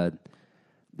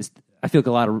 I feel like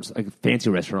a lot of like fancy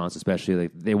restaurants, especially,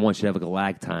 like they want you to have like a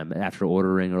lag time after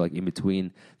ordering or like in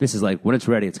between. This is like when it's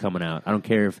ready, it's coming out. I don't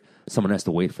care if someone has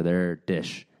to wait for their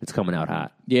dish; it's coming out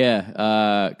hot.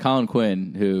 Yeah, Colin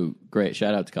Quinn, who great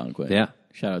shout out to Colin Quinn. Yeah,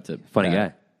 shout out to funny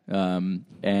guy.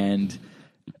 And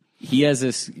he has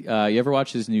this. You ever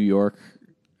watch his New York?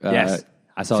 Yes,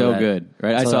 I saw so that. good.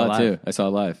 Right, I saw it too. I saw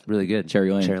it live. Really good.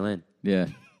 Cherry Lane. Cherry Lane. Yeah.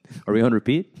 Are we on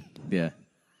repeat? Yeah.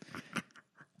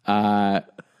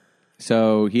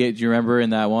 So do you remember in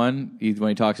that one when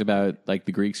he talks about like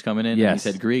the Greeks coming in? Yes.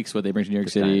 He said Greeks, what they bring to New York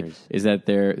City diners. is that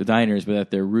they're diners, but that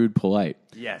they're rude, polite.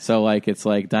 Yes. So like it's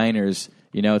like diners,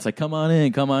 it's like come on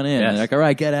in. Yes. And they're like, all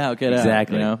right, get out.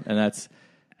 Exactly. And that's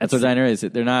what a diner is.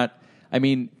 They're not. I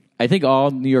mean, I think all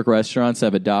New York restaurants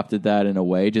have adopted that in a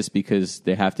way, just because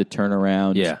they have to turn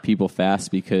around people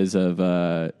fast because of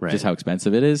just how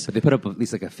expensive it is. But they put up at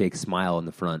least like a fake smile in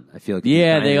the front. I feel like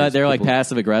they're like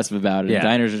passive aggressive about it. Yeah. And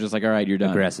diners are just like, all right, you're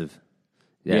done. Aggressive.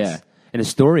 Yes. Yeah. In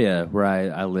Astoria, where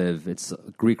I live, it's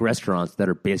Greek restaurants that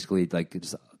are basically like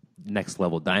just next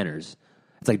level diners.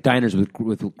 It's like diners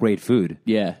with great food.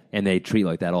 Yeah. And they treat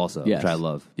like that also, which I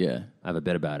love. Yeah. I have a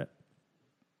bit about it.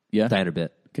 Yeah. Diner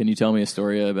bit. Can you tell me a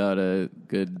story about a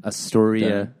good Astoria,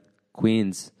 diner?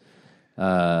 Queens? You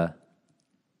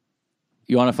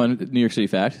want a fun New York City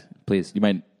fact? Please. You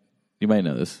might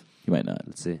know this. You might not.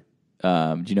 Let's see.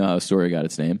 Do you know how Astoria got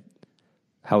its name?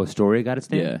 How Astoria got its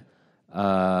name?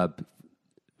 Yeah.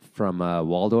 From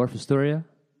Waldorf, Astoria?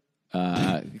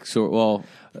 But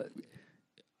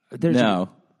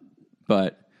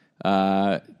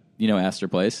Astor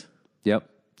Place? Yep.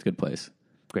 It's a good place.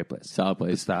 Great place. Solid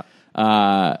place. Good stop.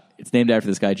 It's named after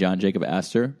this guy, John Jacob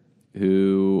Astor,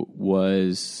 who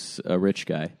was a rich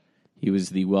guy. He was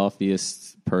the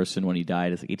wealthiest person when he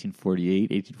died. It's like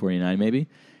 1848, 1849 maybe.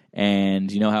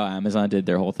 And you know how Amazon did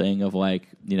their whole thing of like,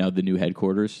 the new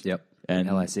headquarters? Yep.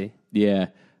 And LIC? Yeah.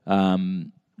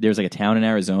 There's like a town in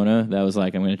Arizona that was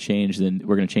like, we're going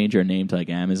to change our name to like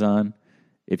Amazon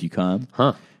if you come.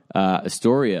 Huh.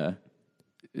 Astoria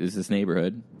is this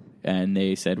neighborhood. And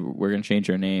they said, we're going to change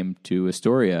our name to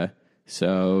Astoria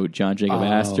so John Jacob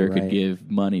Astor could give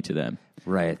money to them.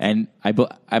 Right. And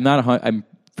I'm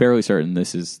fairly certain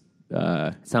this is...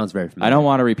 sounds very familiar. I don't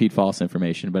want to repeat false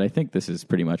information, but I think this is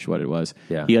pretty much what it was.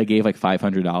 Yeah. He gave like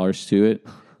 $500 to it,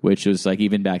 which was like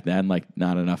even back then like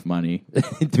not enough money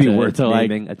to be worth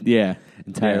naming.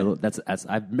 Entire. That's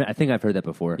I think I've heard that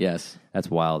before. Yes. That's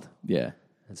wild. Yeah.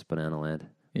 That's banana land.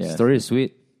 Yeah. The story is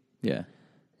sweet. Yeah.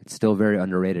 It's still very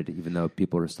underrated, even though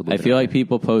people are still. I feel like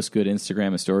people post good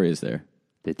Instagram stories there.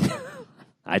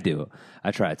 I do.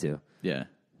 I try to. Yeah.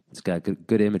 It's got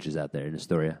good images out there in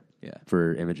Astoria. Yeah.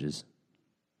 For images.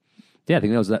 Yeah, I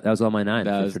think that was all my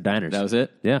 9 for diners. That was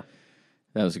it? Yeah.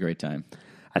 That was a great time.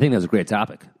 I think that was a great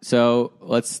topic. So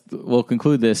we'll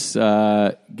conclude this.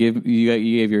 You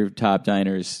gave your top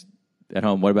diners at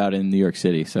home. What about in New York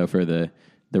City? So for the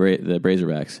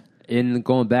Razorbacks. In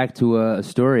going back to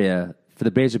Astoria, for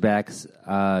the Razorbacks,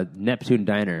 Neptune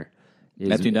Diner.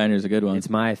 Neptune Diner is a good one. It's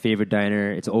my favorite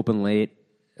diner. It's open late.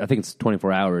 I think it's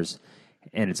 24 hours,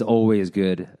 and it's always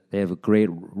good. They have a great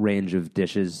range of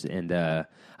dishes, and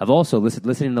I've also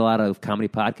listening to a lot of comedy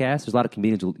podcasts. There's a lot of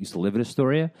comedians who used to live in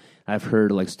Astoria. I've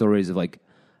heard like stories of like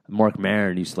Mark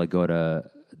Maron used to like go to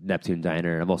Neptune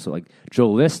Diner. I've also like Joe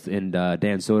List and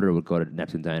Dan Soder would go to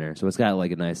Neptune Diner. So it's got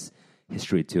like a nice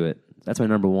history to it. That's my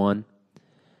number one.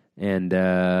 And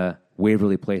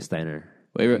Waverly Place Diner.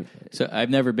 So I've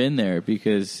never been there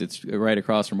because it's right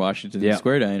across from Washington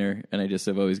Square Diner, and I just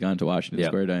have always gone to Washington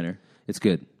Square Diner. It's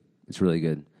good. It's really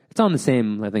good. It's on the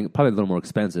same, I think, probably a little more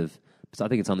expensive. So I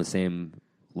think it's on the same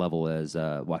level as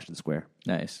Washington Square.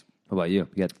 Nice. How about you?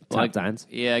 You got top dines?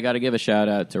 Yeah, I got to give a shout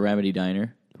out to Remedy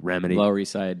Diner. Remedy. Lower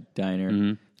East Side Diner.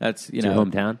 Mm-hmm. That's, it's your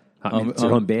hometown? It's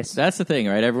your home base? That's the thing,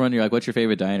 right? Everyone, you're like, what's your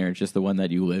favorite diner? It's just the one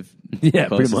that you live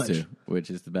pretty much. to, which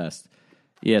is the best.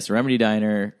 Yes, Remedy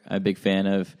Diner, I'm a big fan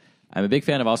of. I'm a big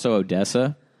fan of also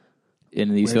Odessa in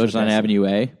the East Coast on Avenue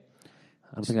A. I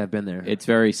don't think I've been there. It's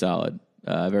very solid,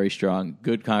 very strong.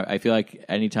 Good. I feel like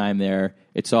anytime there,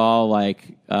 it's all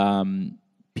like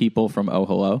people from Oh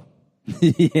Hello.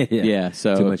 Yeah.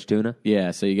 So too much tuna.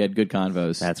 Yeah. So you get good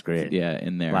convos. That's great. Yeah,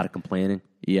 in there. A lot of complaining.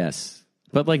 Yes,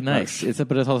 but like nice.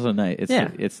 But it's also nice.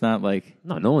 It's not like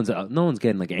no one's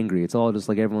getting like angry. It's all just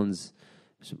like everyone's.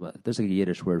 There's like a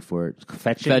Yiddish word for it.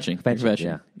 Fetching.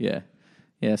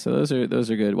 Yeah. So those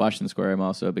are good. Washington Square, I'm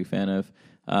also a big fan of.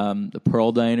 The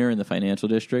Pearl Diner in the Financial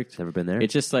District. Never been there.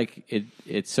 It's just like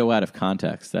it's so out of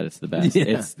context that it's the best. Yeah.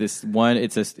 It's this one.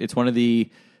 It's one of the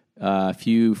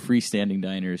few freestanding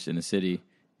diners in the city.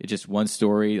 It's just one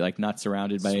story, like not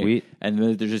surrounded by, and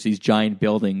then there's just these giant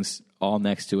buildings all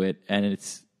next to it, and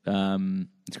it's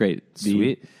great.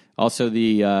 Also,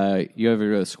 you ever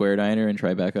go to the Square Diner in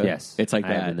Tribeca? Yes, it's like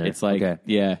that. It's like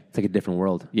it's like a different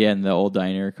world. Yeah, and the old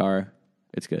diner car,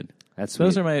 it's good. That's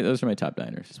sweet. Those are my top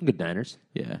diners. Some good diners.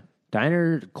 Yeah,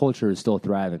 diner culture is still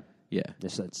thriving. Yeah,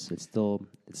 it's still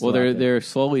well, they're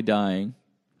slowly dying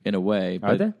in a way. But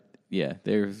are they? Yeah,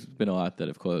 there's been a lot that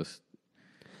have closed.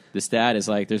 The stat is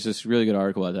like, there's this really good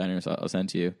article about diners I'll send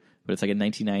to you, but it's like in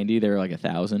 1990 there were like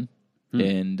 1,000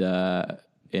 in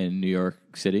New York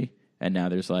City, and now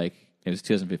there's like, it was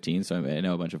 2015, so I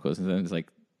know a bunch of closings, and it's like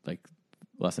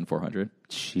less than 400.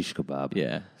 Shish kebab.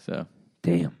 Yeah, so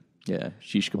damn. Yeah,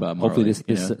 shish kebab. Hopefully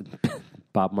this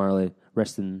Bob Marley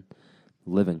rest in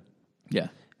living. Yeah.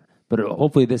 But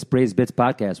hopefully this Braised Bits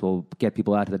podcast will get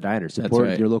people out to the diner.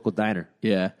 Support your local diner.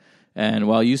 Yeah. And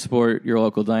while you support your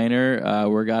local diner,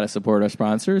 we're got to support our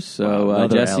sponsors. So,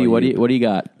 Jesse, what do you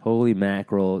got? Holy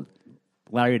mackerel.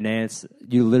 Larry Nance,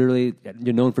 you're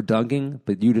known for dunking,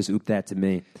 but you just ooped that to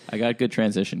me. I got a good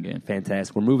transition game.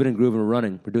 Fantastic. We're moving and grooving and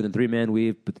running. We're doing the 3-man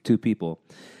weave with 2 people.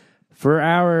 For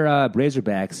our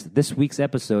Brazerbacks, this week's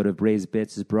episode of Braised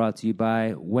Bits is brought to you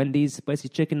by Wendy's Spicy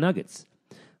Chicken Nuggets.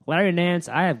 Larry Nance,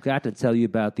 I have got to tell you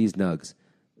about these nugs.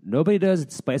 Nobody does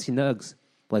spicy nugs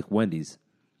like Wendy's.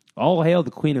 All hail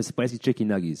the queen of spicy chicken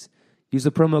nuggies. Use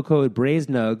the promo code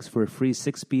BRAISEDNUGS for a free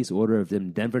 6-piece order of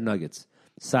them Denver Nuggets.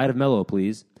 Side of mellow,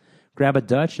 please. Grab a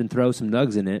Dutch and throw some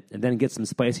nugs in it, and then get some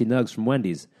spicy nugs from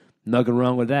Wendy's. Nothing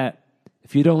wrong with that.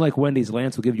 If you don't like Wendy's,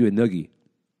 Lance will give you a nuggie.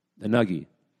 A nuggie.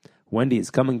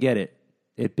 Wendy's, come and get it.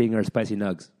 It being our spicy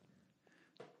nugs.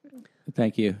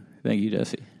 Thank you. Thank you,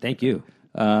 Jesse. Thank you.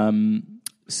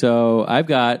 So I've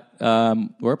got,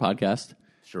 we're a podcast.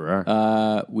 Sure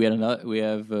are. We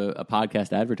have a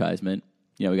podcast advertisement.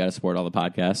 You know, we got to support all the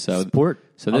podcasts.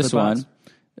 So this one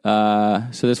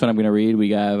I'm going to read. We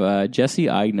have Jesse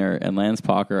Eigner and Lance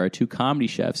Parker are 2 comedy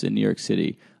chefs in New York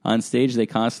City. On stage, they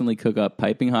constantly cook up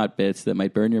piping hot bits that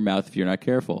might burn your mouth if you're not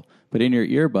careful. But in your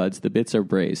earbuds, the bits are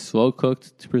braised, slow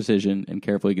cooked to precision, and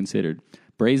carefully considered.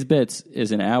 Braised Bits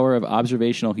is an hour of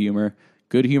observational humor,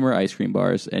 good humor ice cream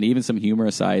bars, and even some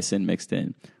humorous niacin mixed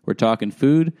in. We're talking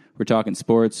food, we're talking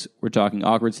sports, we're talking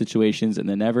awkward situations, and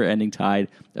the never-ending tide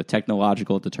of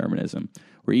technological determinism.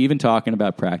 We're even talking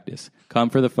about practice. Come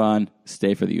for the fun,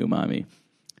 stay for the umami.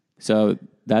 So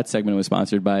that segment was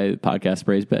sponsored by the podcast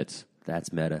Braised Bits.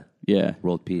 That's meta. Yeah.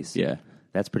 World peace. Yeah.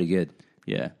 That's pretty good.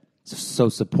 Yeah. So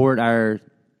support our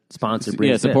sponsor,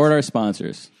 Braised Bits. Support our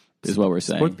sponsors is what we're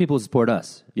saying. Support the people who support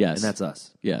us. Yes. And that's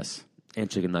us. Yes. And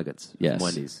chicken nuggets. Yes. From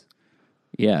Wendy's.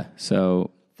 Yeah.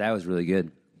 So that was really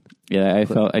good. Yeah, I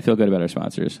feel good about our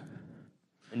sponsors.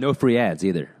 And no free ads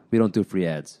either. We don't do free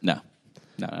ads. No,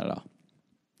 not at all.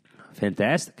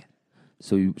 Fantastic.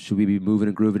 So should we be moving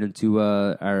and grooving into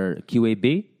our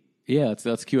QAB? Yeah, let's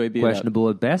QAB. Questionable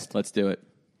at best. Let's do it.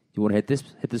 You want to hit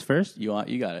this first? You got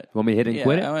it. You want me to hit it and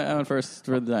quit it? I went first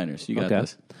for the Niners. You got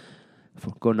this.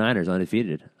 Go Niners,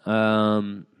 undefeated.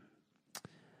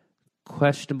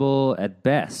 Questionable at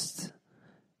best.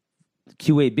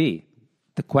 QAB,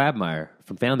 the Quagmire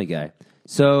from Family Guy.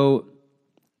 So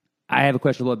I have a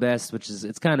questionable at best, which is,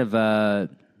 it's kind of,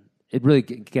 it really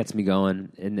gets me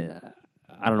going. And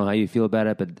I don't know how you feel about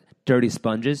it, but dirty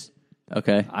sponges.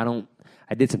 Okay.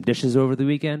 I did some dishes over the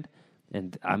weekend,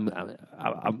 and I'm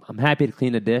happy to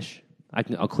clean a dish.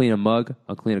 I'll clean a mug.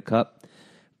 I'll clean a cup.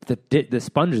 The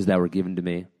sponges that were given to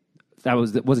me,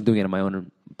 wasn't doing it in my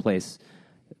own place.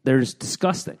 They're just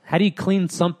disgusting. How do you clean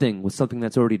something with something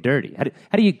that's already dirty? How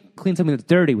do you clean something that's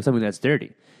dirty with something that's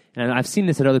dirty? And I've seen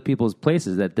this at other people's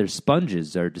places, that their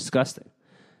sponges are disgusting.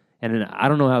 And I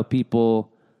don't know how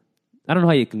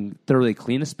you can thoroughly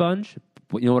clean a sponge.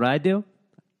 But you know what I do?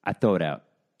 I throw it out.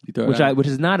 Which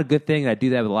is not a good thing. I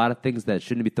do that with a lot of things that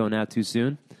shouldn't be thrown out too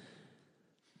soon.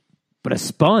 But a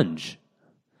sponge,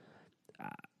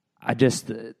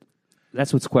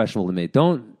 that's what's questionable to me.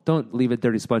 Don't leave a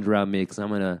dirty sponge around me, because I'm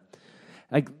gonna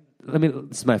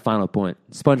this is my final point.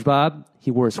 SpongeBob,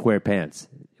 he wore square pants.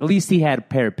 At least he had a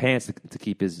pair of pants to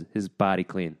keep his body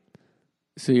clean.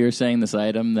 So you're saying this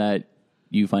item that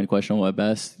you find questionable at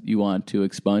best, you want to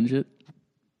expunge it?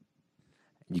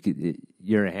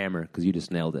 You're a hammer, because you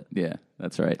just nailed it. Yeah,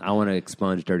 that's right. I want to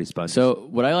expunge dirty sponges. So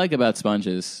what I like about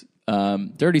sponges,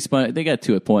 dirty sponge, they get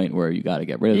to a point where you got to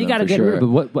get rid of them. You got to get rid of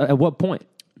them, but at what point?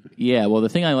 Yeah, well, the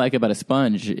thing I like about a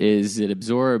sponge is it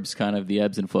absorbs kind of the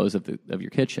ebbs and flows of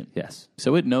your kitchen. Yes.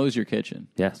 So it knows your kitchen.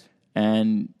 Yes.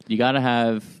 And you got to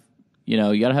have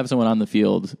someone on the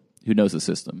field who knows the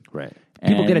system. Right.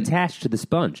 People get attached to the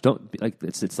sponge. Don't like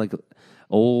it's like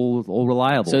old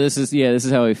reliable. So this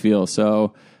is how I feel.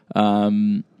 So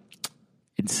in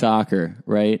soccer,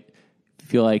 right? I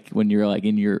feel like when you're like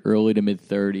in your early to mid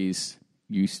 30s,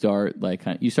 you start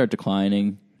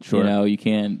declining. Sure. You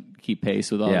can't keep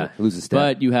pace with all that. Lose a step.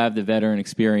 But you have the veteran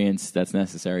experience that's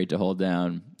necessary to hold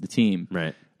down the team.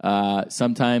 Right.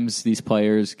 Sometimes these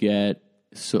players get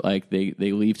they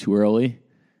leave too early,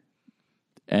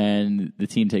 and the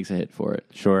team takes a hit for it.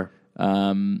 Sure.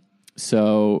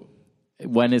 So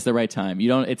when is the right time? You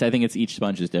don't. I think it's each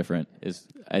sponge is different.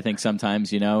 I think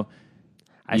sometimes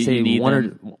I say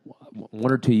one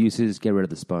or two uses, get rid of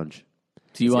the sponge.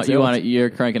 So you're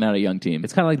cranking out a young team.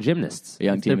 It's kind of like gymnasts. A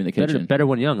young team in the kitchen. Better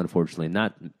when young, unfortunately.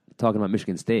 Not talking about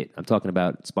Michigan State. I'm talking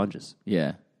about sponges.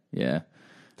 Yeah.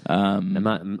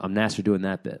 I'm Nasser doing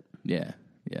that bit. Yeah.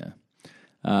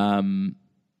 All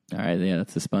right. Yeah,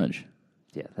 that's the sponge.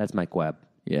 Yeah, that's my quab.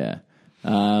 Yeah.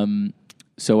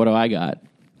 So what do I got?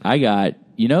 I got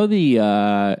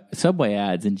the Subway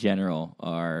ads in general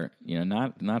are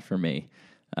not for me.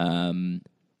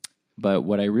 But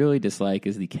what I really dislike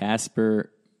is the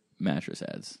Casper mattress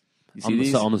ads. You see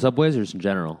these? On the subways or just in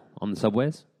general? On the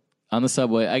subways? On the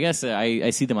subway. I guess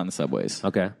I see them on the subways.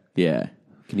 Okay. Yeah.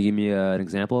 Can you give me an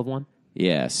example of one?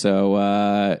 Yeah.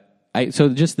 So so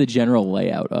just the general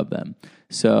layout of them.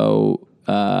 So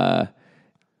they're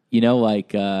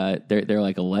like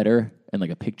a letter and like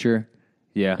a picture.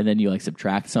 Yeah. And then you like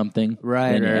subtract something. Right.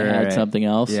 And then you add something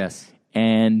else. Yes.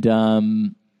 And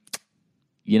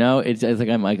it's like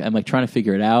I'm trying to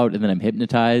figure it out, and then I'm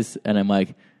hypnotized, and I'm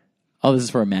like, oh, this is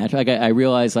for a mattress. Like I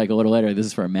realized like a little later, this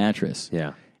is for a mattress.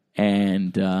 Yeah.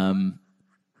 And I'm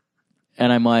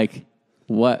like,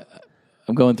 what?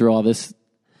 I'm going through all this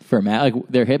for a mattress. Like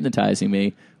they're hypnotizing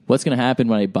me. What's going to happen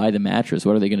when I buy the mattress?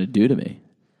 What are they going to do to me?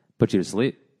 Put you to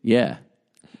sleep. Yeah.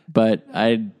 But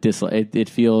I dislike it. It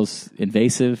feels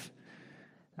invasive.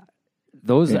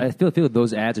 I feel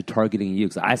those ads are targeting you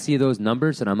because I see those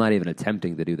numbers and I'm not even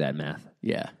attempting to do that math.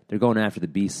 Yeah, they're going after the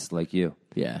beasts like you.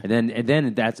 Yeah, and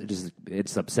then that's just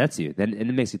it upsets you. Then and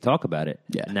it makes you talk about it.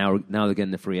 Yeah, now they're getting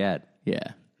the free ad.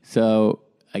 Yeah, so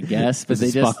I guess, but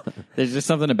there's just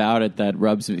something about it that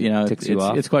rubs ticks you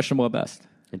off. It's questionable at best.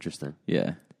 Interesting.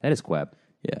 Yeah, that is quab.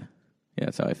 Yeah,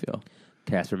 that's how I feel.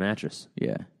 Casper mattress.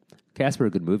 Yeah. Casper, a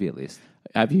good movie at least.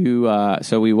 Have you?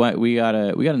 So we got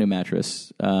a new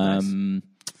mattress. Nice.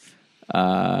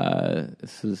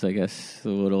 This was, I guess, a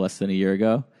little less than a year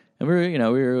ago, and we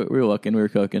were looking, we were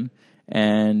cooking,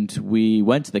 and we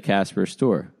went to the Casper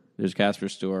store. There's a Casper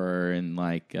store in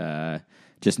like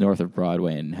just north of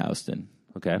Broadway in Houston.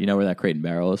 Okay, you know where that Crate and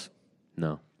Barrel is?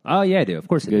 No. Oh yeah, I do. Of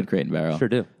course, good Crate and Barrel. Sure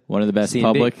do. One of the best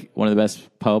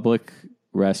public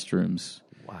restrooms.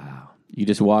 Wow. You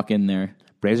just walk in there.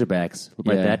 Razorbacks.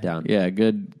 We'll write that down. Yeah,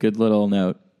 good little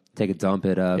note. Take a dump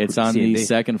at it's on C&D. The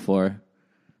second floor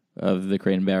of the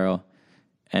Crate and Barrel,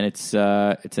 and it's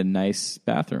a nice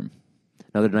bathroom.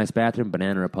 Another nice bathroom,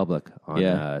 Banana Republic on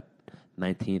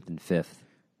 19th and 5th.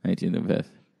 19th and 5th. They're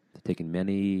taking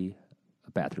many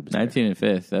bathrooms. 19th and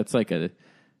 5th. That's like it's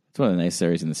one of the nice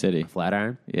areas in the city.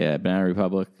 Flatiron. Yeah, Banana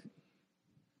Republic.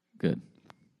 Good.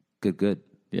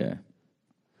 Yeah.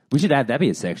 We should have that be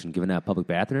a section giving out public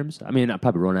bathrooms. I mean, I'll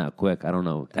probably run out quick. I don't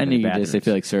know. And you just if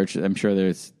you like search, I'm sure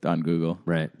there's on Google.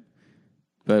 Right.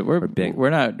 But we're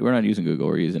not using Google.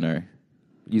 We're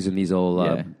using these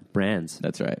old brands.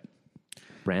 That's right.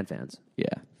 Brand fans.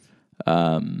 Yeah.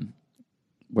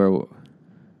 Where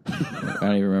I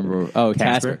don't even remember. Oh,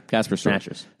 Casper store.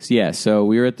 Mattress. So, yeah. So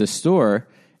we were at the store,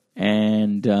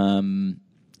 and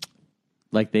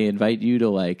like they invite you to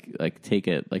like take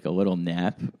a little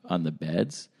nap on the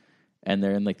beds, and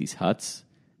they're in like these huts.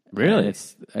 Really?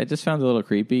 I just found it a little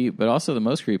creepy, but also the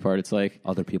most creepy part, it's like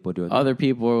other people doing. Other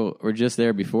people were just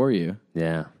there before you.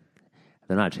 Yeah,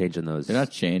 they're not changing those. They're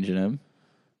not changing them.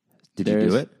 Did you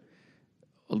do it?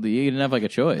 Well, you didn't have like a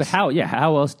choice. But how? Yeah,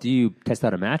 how else do you test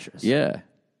out a mattress? Yeah.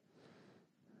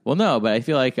 Well, no, but I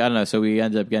feel like I don't know. So we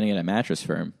ended up getting it at Mattress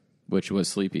Firm, which was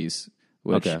Sleepy's.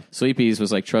 Sleepy's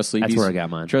was like trust Sleepy's. That's where I got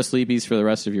mine. Trust Sleepy's for the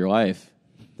rest of your life.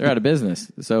 They're out of business.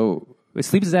 So wait,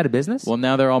 Sleepy's is out of business? Well,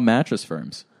 now they're all Mattress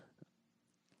Firms.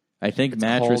 I think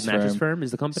Mattress Firm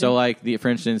is the company. So, like for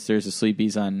instance, there's a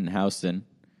Sleepy's on Houston.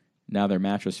 Now they're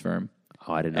Mattress Firm.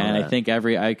 Oh, I didn't know. And that. I think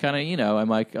I kind of I'm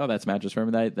like, oh, that's Mattress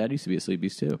Firm. That used to be a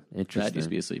Sleepy's too. Interesting. That used to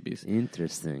be a Sleepy's.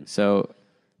 Interesting. So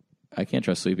I can't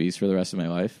trust Sleepy's for the rest of my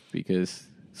life because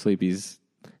Sleepy's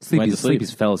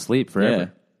fell asleep forever. Yeah.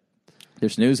 They're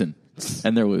snoozing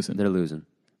and they're losing. They're losing.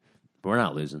 But we're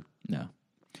not losing. No.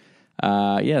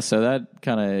 So that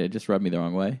kind of just rubbed me the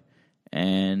wrong way.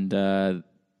 And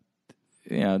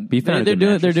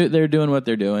they're doing what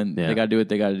they're doing. Yeah. They got to do what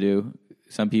they got to do.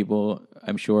 Some people,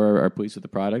 I'm sure, are pleased with the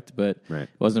product, but it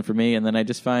wasn't for me. And then I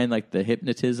just find like the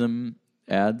hypnotism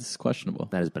ads questionable.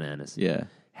 That is bananas. Yeah.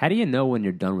 How do you know when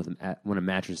you're done with when a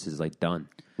mattress is like done?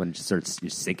 When it starts you're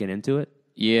sinking into it?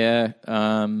 Yeah.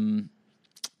 Ours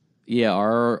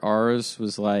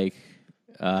was like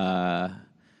I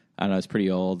don't know. It's pretty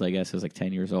old. I guess it was like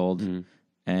 10 years old,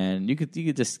 and you could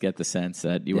just get the sense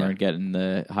that you weren't getting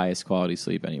the highest quality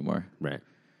sleep anymore. Right.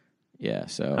 Yeah.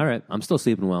 So all right, I'm still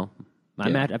sleeping well.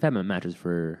 I've had my mattress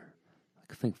for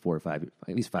I think 4 or 5,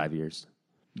 at least 5 years.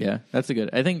 Yeah, that's a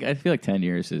good. I feel like 10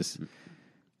 years is.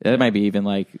 That might be even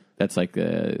like that's like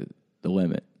the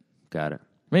limit. Got it.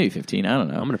 Maybe 15. I don't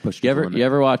know. I'm gonna push. You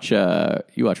ever watch? You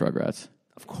watch Rugrats?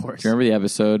 Of course. Do you remember the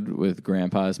episode with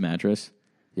Grandpa's mattress?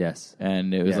 Yes.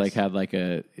 And it was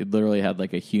it literally had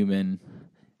like a human.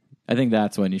 I think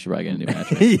that's when you should probably get a new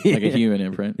mattress, like a human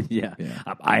imprint. Yeah.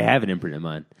 I have an imprint in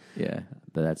mine. Yeah,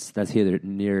 but that's neither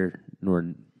near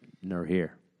nor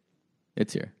here.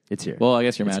 It's here. It's here. Well, I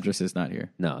guess your mattress is not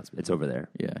here. No, it's over there.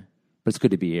 Yeah. But it's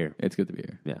good to be here. It's good to be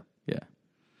here. Yeah. Yeah.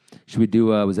 Should we do,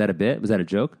 was that a bit? Was that a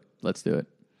joke? Let's do it.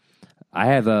 I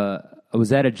have was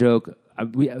that a joke?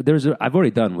 I've already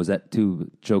done, was that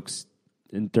 2 jokes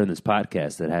during this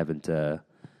podcast that haven't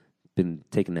been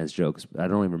taken as jokes. I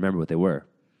don't even remember what they were.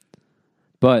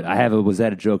 But I have was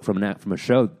that a joke from a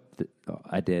show that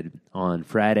I did on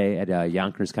Friday at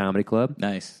Yonkers Comedy Club.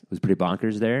 Nice. It was pretty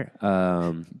bonkers there.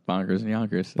 Bonkers and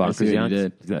Yonkers. Bonkers and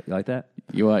Yonkers. You like that?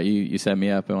 You set me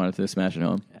up and wanted to smash it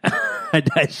home.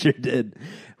 I sure did.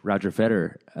 Roger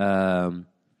Federer.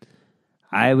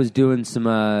 I was doing some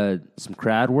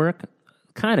crowd work,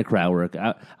 kind of crowd work.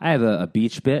 I have a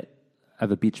beach bit.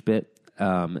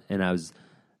 And I was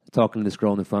talking to this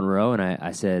girl in the front row, and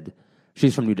I said,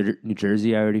 she's from New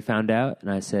Jersey, I already found out.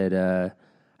 And I said, I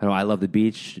know I love the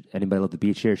beach. Anybody love the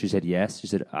beach here? She said, yes. She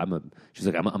said, I'm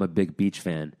a big beach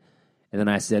fan. And then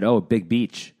I said, oh, big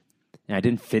beach. And I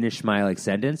didn't finish my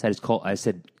sentence. I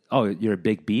said, oh, you're a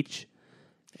big beach.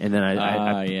 And then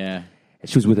yeah.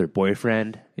 She was with her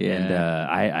boyfriend. Yeah. And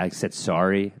I said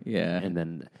sorry. Yeah. And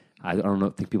then I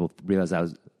think people realized that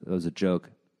was a joke.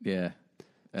 Yeah.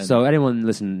 And so anyone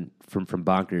listen from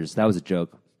Bonkers, that was a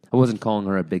joke. I wasn't calling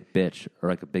her a big bitch or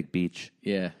like a big beach.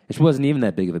 Yeah. She wasn't even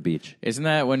that big of a beach. Isn't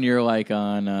that when you're like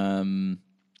on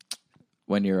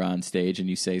when you're on stage and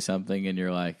you say something and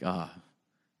you're like, oh,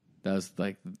 that was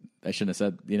like I shouldn't have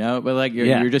said, but like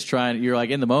you're just trying, you're like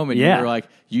in the moment, you're like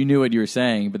you knew what you were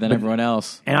saying, but then everyone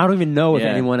else, and I don't even know if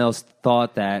anyone else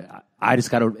thought that. I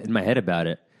just got in my head about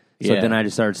it, so then I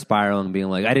just started spiraling, being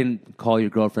like, I didn't call your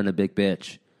girlfriend a big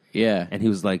bitch. Yeah, and he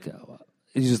was like,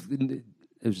 it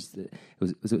was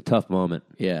a tough moment.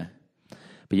 Yeah,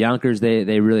 but Yonkers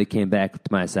they really came back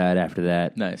to my side after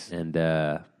that. Nice, and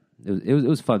it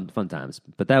was fun times,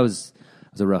 but that was.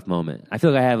 It was a rough moment. I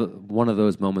feel like I have one of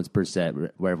those moments per set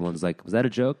where everyone's like, was that a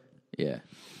joke? Yeah.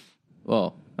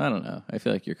 Well, I don't know. I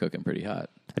feel like you're cooking pretty hot.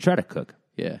 I try to cook.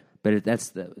 Yeah. But that's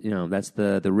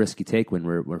the risk you take when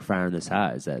we're firing this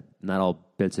high, is that not all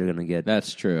bits are going to get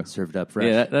that's true served up fresh.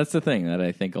 Yeah, that's the thing that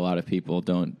I think a lot of people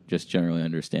don't just generally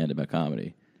understand about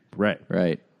comedy. Right.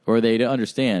 Right. Or they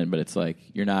understand, but it's like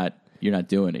you're not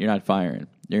doing it. You're not firing.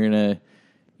 You're going to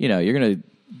you're going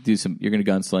to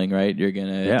gunsling, right? You're going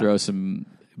to throw some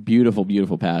beautiful,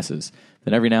 beautiful passes.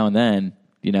 Then every now and then,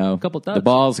 a couple the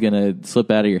ball's going to slip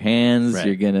out of your hands. Right.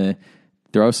 You're going to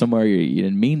throw somewhere you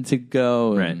didn't mean to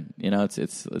go. And,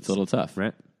 it's a little tough.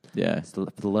 Right. Yeah. It's for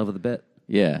the love of the bit.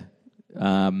 Yeah.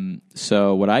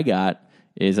 So what I got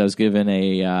is I was given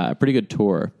a pretty good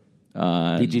tour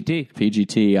on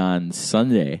PGT on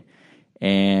Sunday.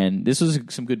 And this was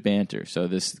some good banter. So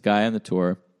this guy on the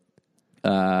tour,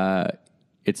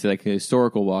 it's like a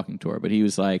historical walking tour, but he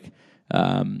was like,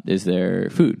 is there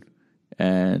food?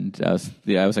 And I was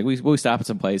like, we stop at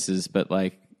some places, but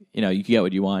like, you can get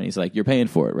what you want. He's like, you're paying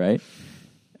for it, right?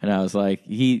 And I was like,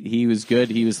 he was good.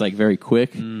 He was like very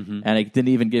quick, and it didn't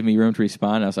even give me room to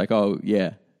respond. I was like, oh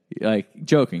yeah, like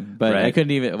joking, but I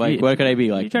couldn't even what could I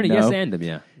be like? You're trying to yes and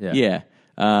him, yeah.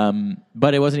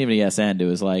 But it wasn't even a yes and. It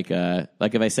was like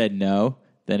if I said no,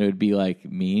 then it would be like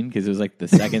mean because it was like the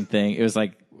second thing. It was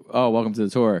like, oh, welcome to the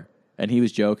tour. And he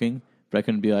was joking, but I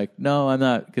couldn't be like, no, I'm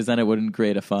not, because then it wouldn't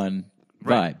create a fun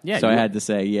vibe. Yeah, so I had to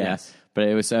say yes. But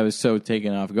I was so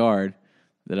taken off guard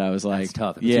that I was like, that's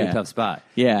tough. It's a tough spot.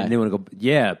 Yeah. And they want to go,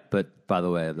 yeah, but by the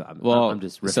way, I'm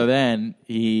just riffing. So then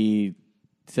he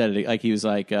said it, like he was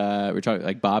like, we're talking,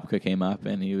 like Bobka came up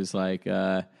and he was like,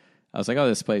 I was like, oh,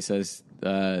 this place has,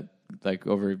 like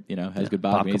over, has good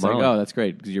Bobka. And he's like, oh, that's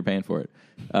great because you're paying for it.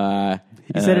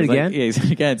 He said it again? He said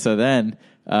it again. So then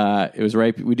It was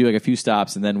right. We do like a few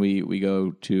stops, and then we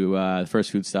go to the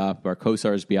first food stop. Our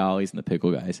Kosar's, Bialys, and the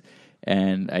Pickle Guys.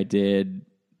 And I did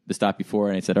the stop before,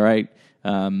 and I said, "All right,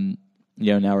 now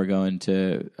we're going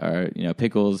to our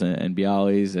Pickles and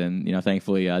Bialys, and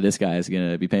thankfully this guy is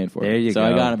going to be paying for it." There you go. So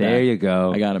I got him back. There you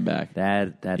go. I got him back.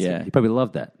 That's he probably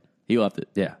loved that. He loved it.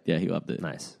 Yeah, he loved it.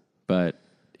 Nice. But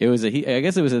it was I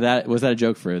guess it was that a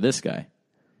joke for this guy,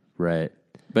 right?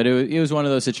 But it was one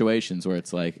of those situations where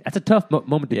it's like that's a tough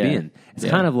moment to be in. It's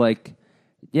kind of like,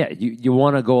 you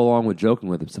want to go along with joking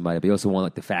with somebody, but you also want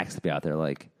like the facts to be out there.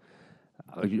 Like,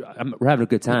 we're having a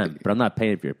good time, but I'm not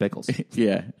paying for your pickles.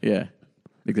 yeah,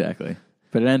 exactly.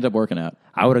 But it ended up working out.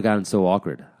 I would have gotten so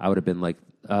awkward. I would have been like,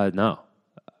 no.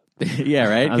 Yeah,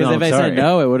 right. Because if I said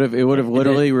no, it would have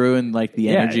literally ruined like the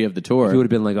energy of the tour. He would have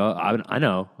been like, "Oh, I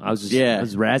know. I was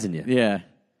razzing you." Yeah.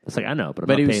 It's like I know,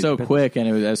 but he was so quick, and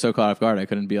I was so caught off guard. I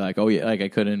couldn't be like, "Oh yeah," like I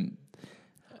couldn't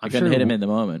hit him in the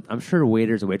moment. I'm sure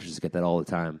waiters and waitresses get that all the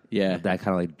time. Yeah, that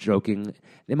kind of like joking.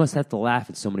 They must have to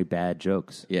laugh at so many bad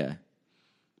jokes. Yeah,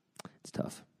 it's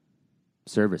tough.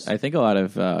 Service. I think a lot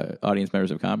of audience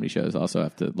members of comedy shows also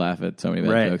have to laugh at so many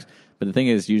bad jokes. But the thing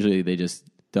is, usually they just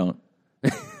don't.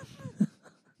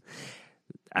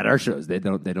 At our shows, they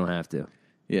don't have to.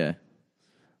 Yeah,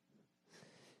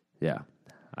 yeah.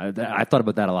 I thought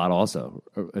about that a lot. Also,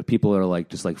 people are like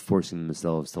just like forcing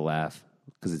themselves to laugh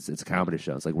because it's a comedy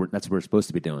show. It's like that's what we're supposed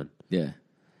to be doing. Yeah,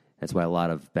 that's why a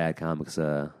lot of bad comics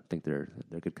think they're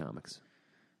good comics.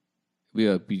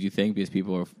 Do you think because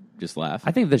people just laugh?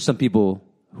 I think there's some people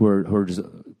who are just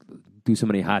do so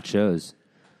many hot shows,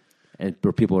 and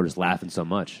where people are just laughing so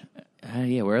much.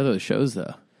 Yeah, where are those shows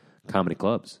though? Comedy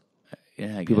clubs.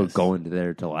 Yeah, I people guess. are going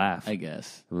there to laugh. I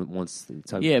guess. Once,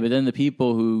 but then the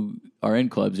people who are in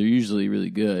clubs are usually really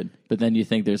good. But then you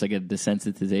think there's like a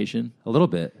desensitization. A little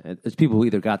bit. It's people who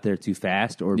either got there too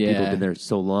fast or people have been there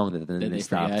so long that then they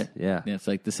stopped. Forget. Yeah, it's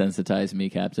like desensitize me,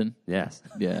 Captain. Yes.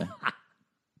 Yeah.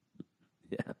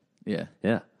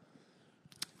 Yeah.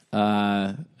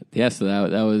 So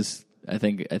that was. I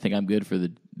think I'm good for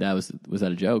the. Was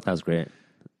that a joke? That was great.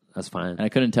 That's fine. And I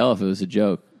couldn't tell if it was a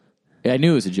joke. I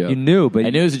knew it was a joke. You knew, but I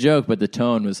knew it was a joke, but the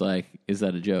tone was like, "Is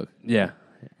that a joke?" Yeah,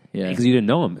 because you didn't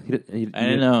know him. I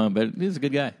didn't know him, but he was a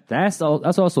good guy. That's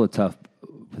also a tough.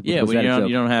 Yeah, when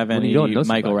you don't have any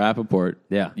Michael Rappaport.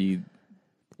 Yeah,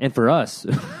 and for us,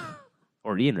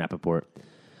 or Ian Rappaport,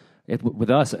 with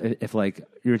us, if like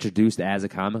you're introduced as a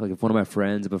comic, like if one of my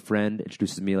friends, if a friend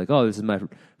introduces me, like, "Oh, this is my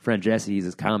friend Jesse,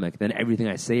 he's a comic," then everything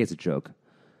I say is a joke.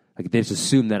 Like they just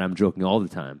assume that I'm joking all the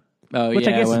time. Oh, which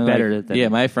I guess is better. Like,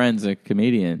 my friend's a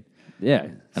comedian. Yeah.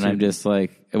 And I'm just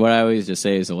like, what I always just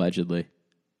say is allegedly.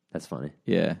 That's funny.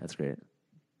 Yeah. That's great.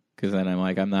 Because then I'm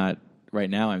like, I'm not, right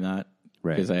now I'm not.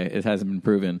 Right. Because it hasn't been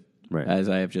proven. Right. As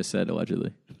I have just said,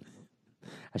 allegedly.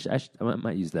 I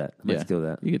might use that. I might steal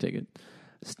that. You can take it.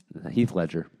 Heath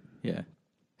Ledger. Yeah.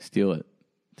 Steal it.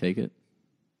 Take it.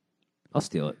 I'll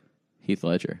steal it. Heath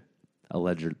Ledger.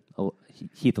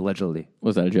 Heath allegedly.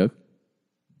 Was that a joke?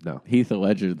 No. Heath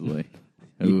allegedly.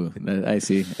 Ooh, I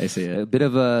see it. A bit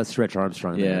of a Stretch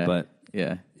Armstrong there, but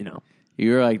yeah,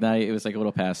 you were like, it was like a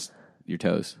little past your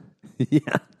toes. Yeah,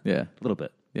 a little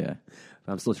bit. Yeah,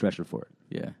 but I'm still stretching for it.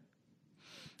 Yeah,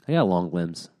 I got long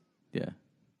limbs. Yeah,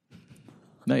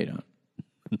 no, you don't.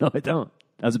 No, I don't.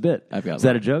 That was a bit. Is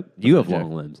that a joke? You have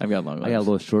long limbs. I've got long limbs. I got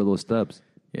little short, little stubs.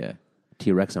 Yeah,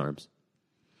 T-Rex arms,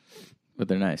 but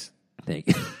they're nice. Thank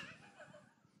you.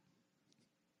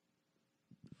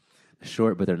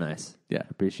 Short, but they're nice. Yeah.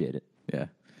 Appreciate it.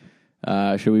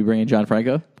 Yeah. Should we bring in John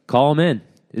Franco? Call him in.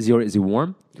 Is he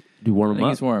warm? Do you warm him up?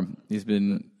 He's warm. He's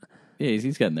been... Yeah,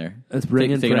 he's getting there. Let's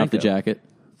bring in taking Franco. Off the jacket.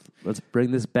 Let's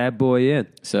bring this bad boy in.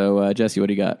 So, Jesse, what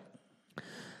do you got?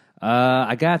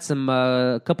 I got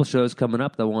a couple shows coming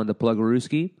up that I wanted to plug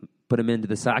Ruski, put him into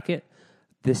the socket.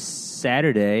 This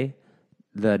Saturday,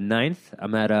 the 9th,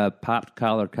 I'm at a Popped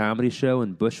Collar comedy show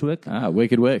in Bushwick.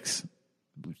 Wicked Wicks.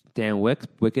 Dan Wicks,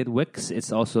 Wicked Wicks.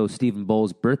 It's also Stephen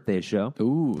Bowles' birthday show.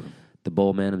 Ooh. The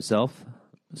bowl man himself.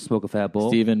 Smoke a fat bowl.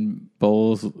 Stephen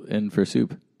Bowles in for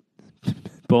soup.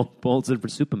 Bowles in for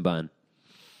soup and bun.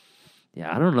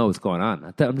 Yeah, I don't know what's going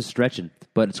on. I'm just stretching.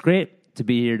 But it's great to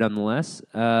be here nonetheless.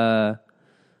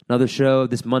 Another show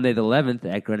this Monday the 11th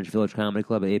at Greenwich Village Comedy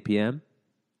Club at 8 p.m.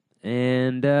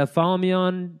 And follow me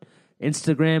on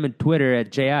Instagram and Twitter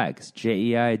at JIGS,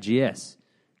 Jeigs.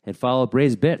 And follow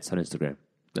Braze Bits on Instagram.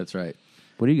 That's right.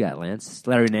 What do you got, Lance?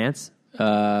 Larry Nance?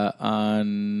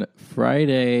 On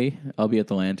Friday, I'll be at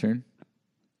the Lantern.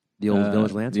 The Old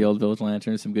Village Lantern? The Old Village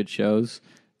Lantern. Some good shows.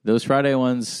 Those Friday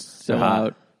ones sell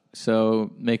out,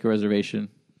 so make a reservation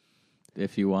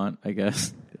if you want, I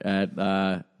guess. at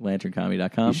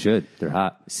lanterncomedy.com. You should. They're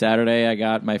hot. Saturday, I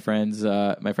got my friend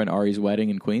Ari's wedding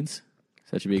in Queens.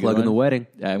 So that should be a good one. Plug in the wedding.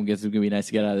 I guess it's going to be nice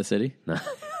to get out of the city.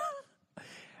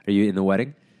 Are you in the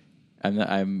wedding?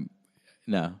 I'm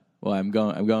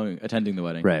going attending the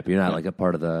wedding. Right, but you're not like a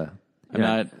part of the...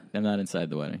 I'm not inside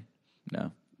the wedding.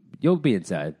 No. You'll be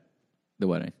inside. The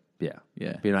wedding. Yeah.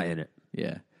 Yeah. But you're not in it.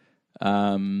 Yeah.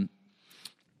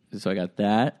 So I got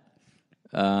that.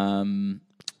 Then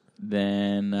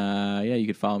you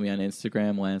could follow me on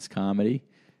Instagram, Lance Comedy.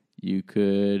 You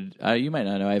could you might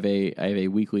not know I have a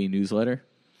weekly newsletter.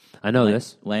 I know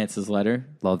this. Lance's Letter.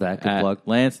 Love that. Good plug.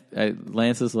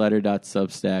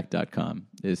 lancesletter.substack.com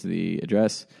is the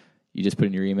address. You just put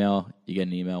in your email. You get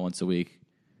an email once a week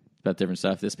about different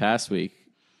stuff. This past week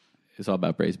is all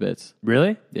about Braised Bits.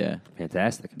 Really? Yeah.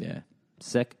 Fantastic. Yeah.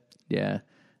 Sick. Yeah.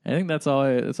 I think that's all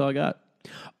I got.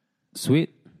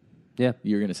 Sweet. Yeah.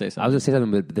 You were going to say something. I was going to say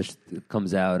something, but this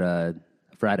comes out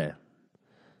Friday.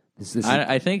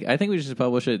 I think we should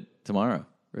publish it tomorrow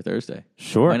or Thursday.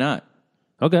 Sure. Why not?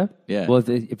 Okay. Yeah. Well,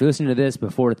 if you're listening to this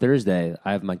before Thursday,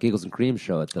 I have my Giggles and Cream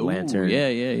show at the Lantern.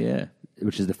 Yeah.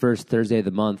 Which is the first Thursday of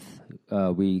the month.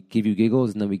 We give you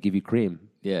giggles and then we give you cream.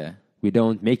 Yeah. We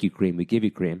don't make you cream. We give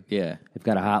you cream. Yeah. We've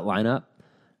got a hot lineup.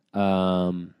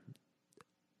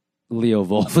 Leo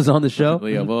Wolf is on the show.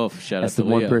 Leo Wolf. Shout out to Leo. That's the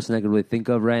one person I can really think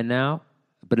of right now.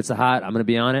 But it's a hot. I'm going to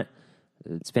be on it.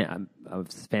 It's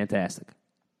fantastic.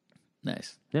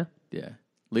 Nice. Yeah. Yeah.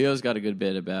 Leo's got a good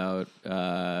bit about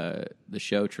the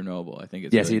show Chernobyl. I think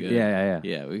it's yes, really good. Yeah.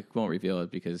 Yeah, we won't reveal it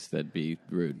because that'd be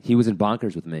rude. He was in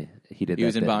Bonkers with me. He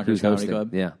was in Bonkers Comedy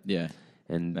Club? Yeah. Yeah.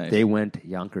 And nice. they went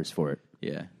Yonkers for it.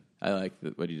 Yeah. I like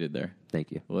what you did there.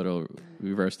 Thank you. A little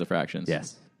reverse the fractions.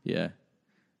 Yes. Yeah.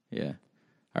 Yeah.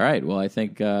 All right. Well, I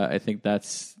think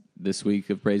that's this week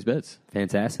of Braised Bits.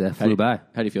 Fantastic. That flew by.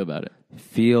 How do you feel about it?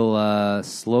 Feel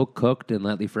slow cooked and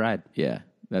lightly fried. Yeah.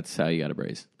 That's how you got to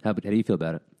braise. How do you feel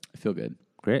about it? I feel good.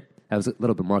 Great. That was a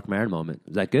little bit Mark Maron moment.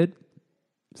 Is that good?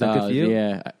 Is that good for you?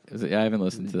 Yeah. I haven't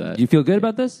listened to that. Do you feel good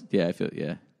about this? Yeah, I feel,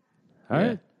 yeah. All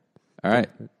right. All right.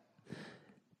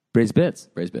 Braised Bits.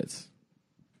 Braised Bits.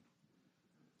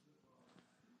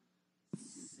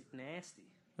 Nasty.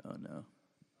 Oh, no.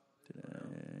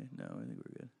 No, I think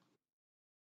we're good.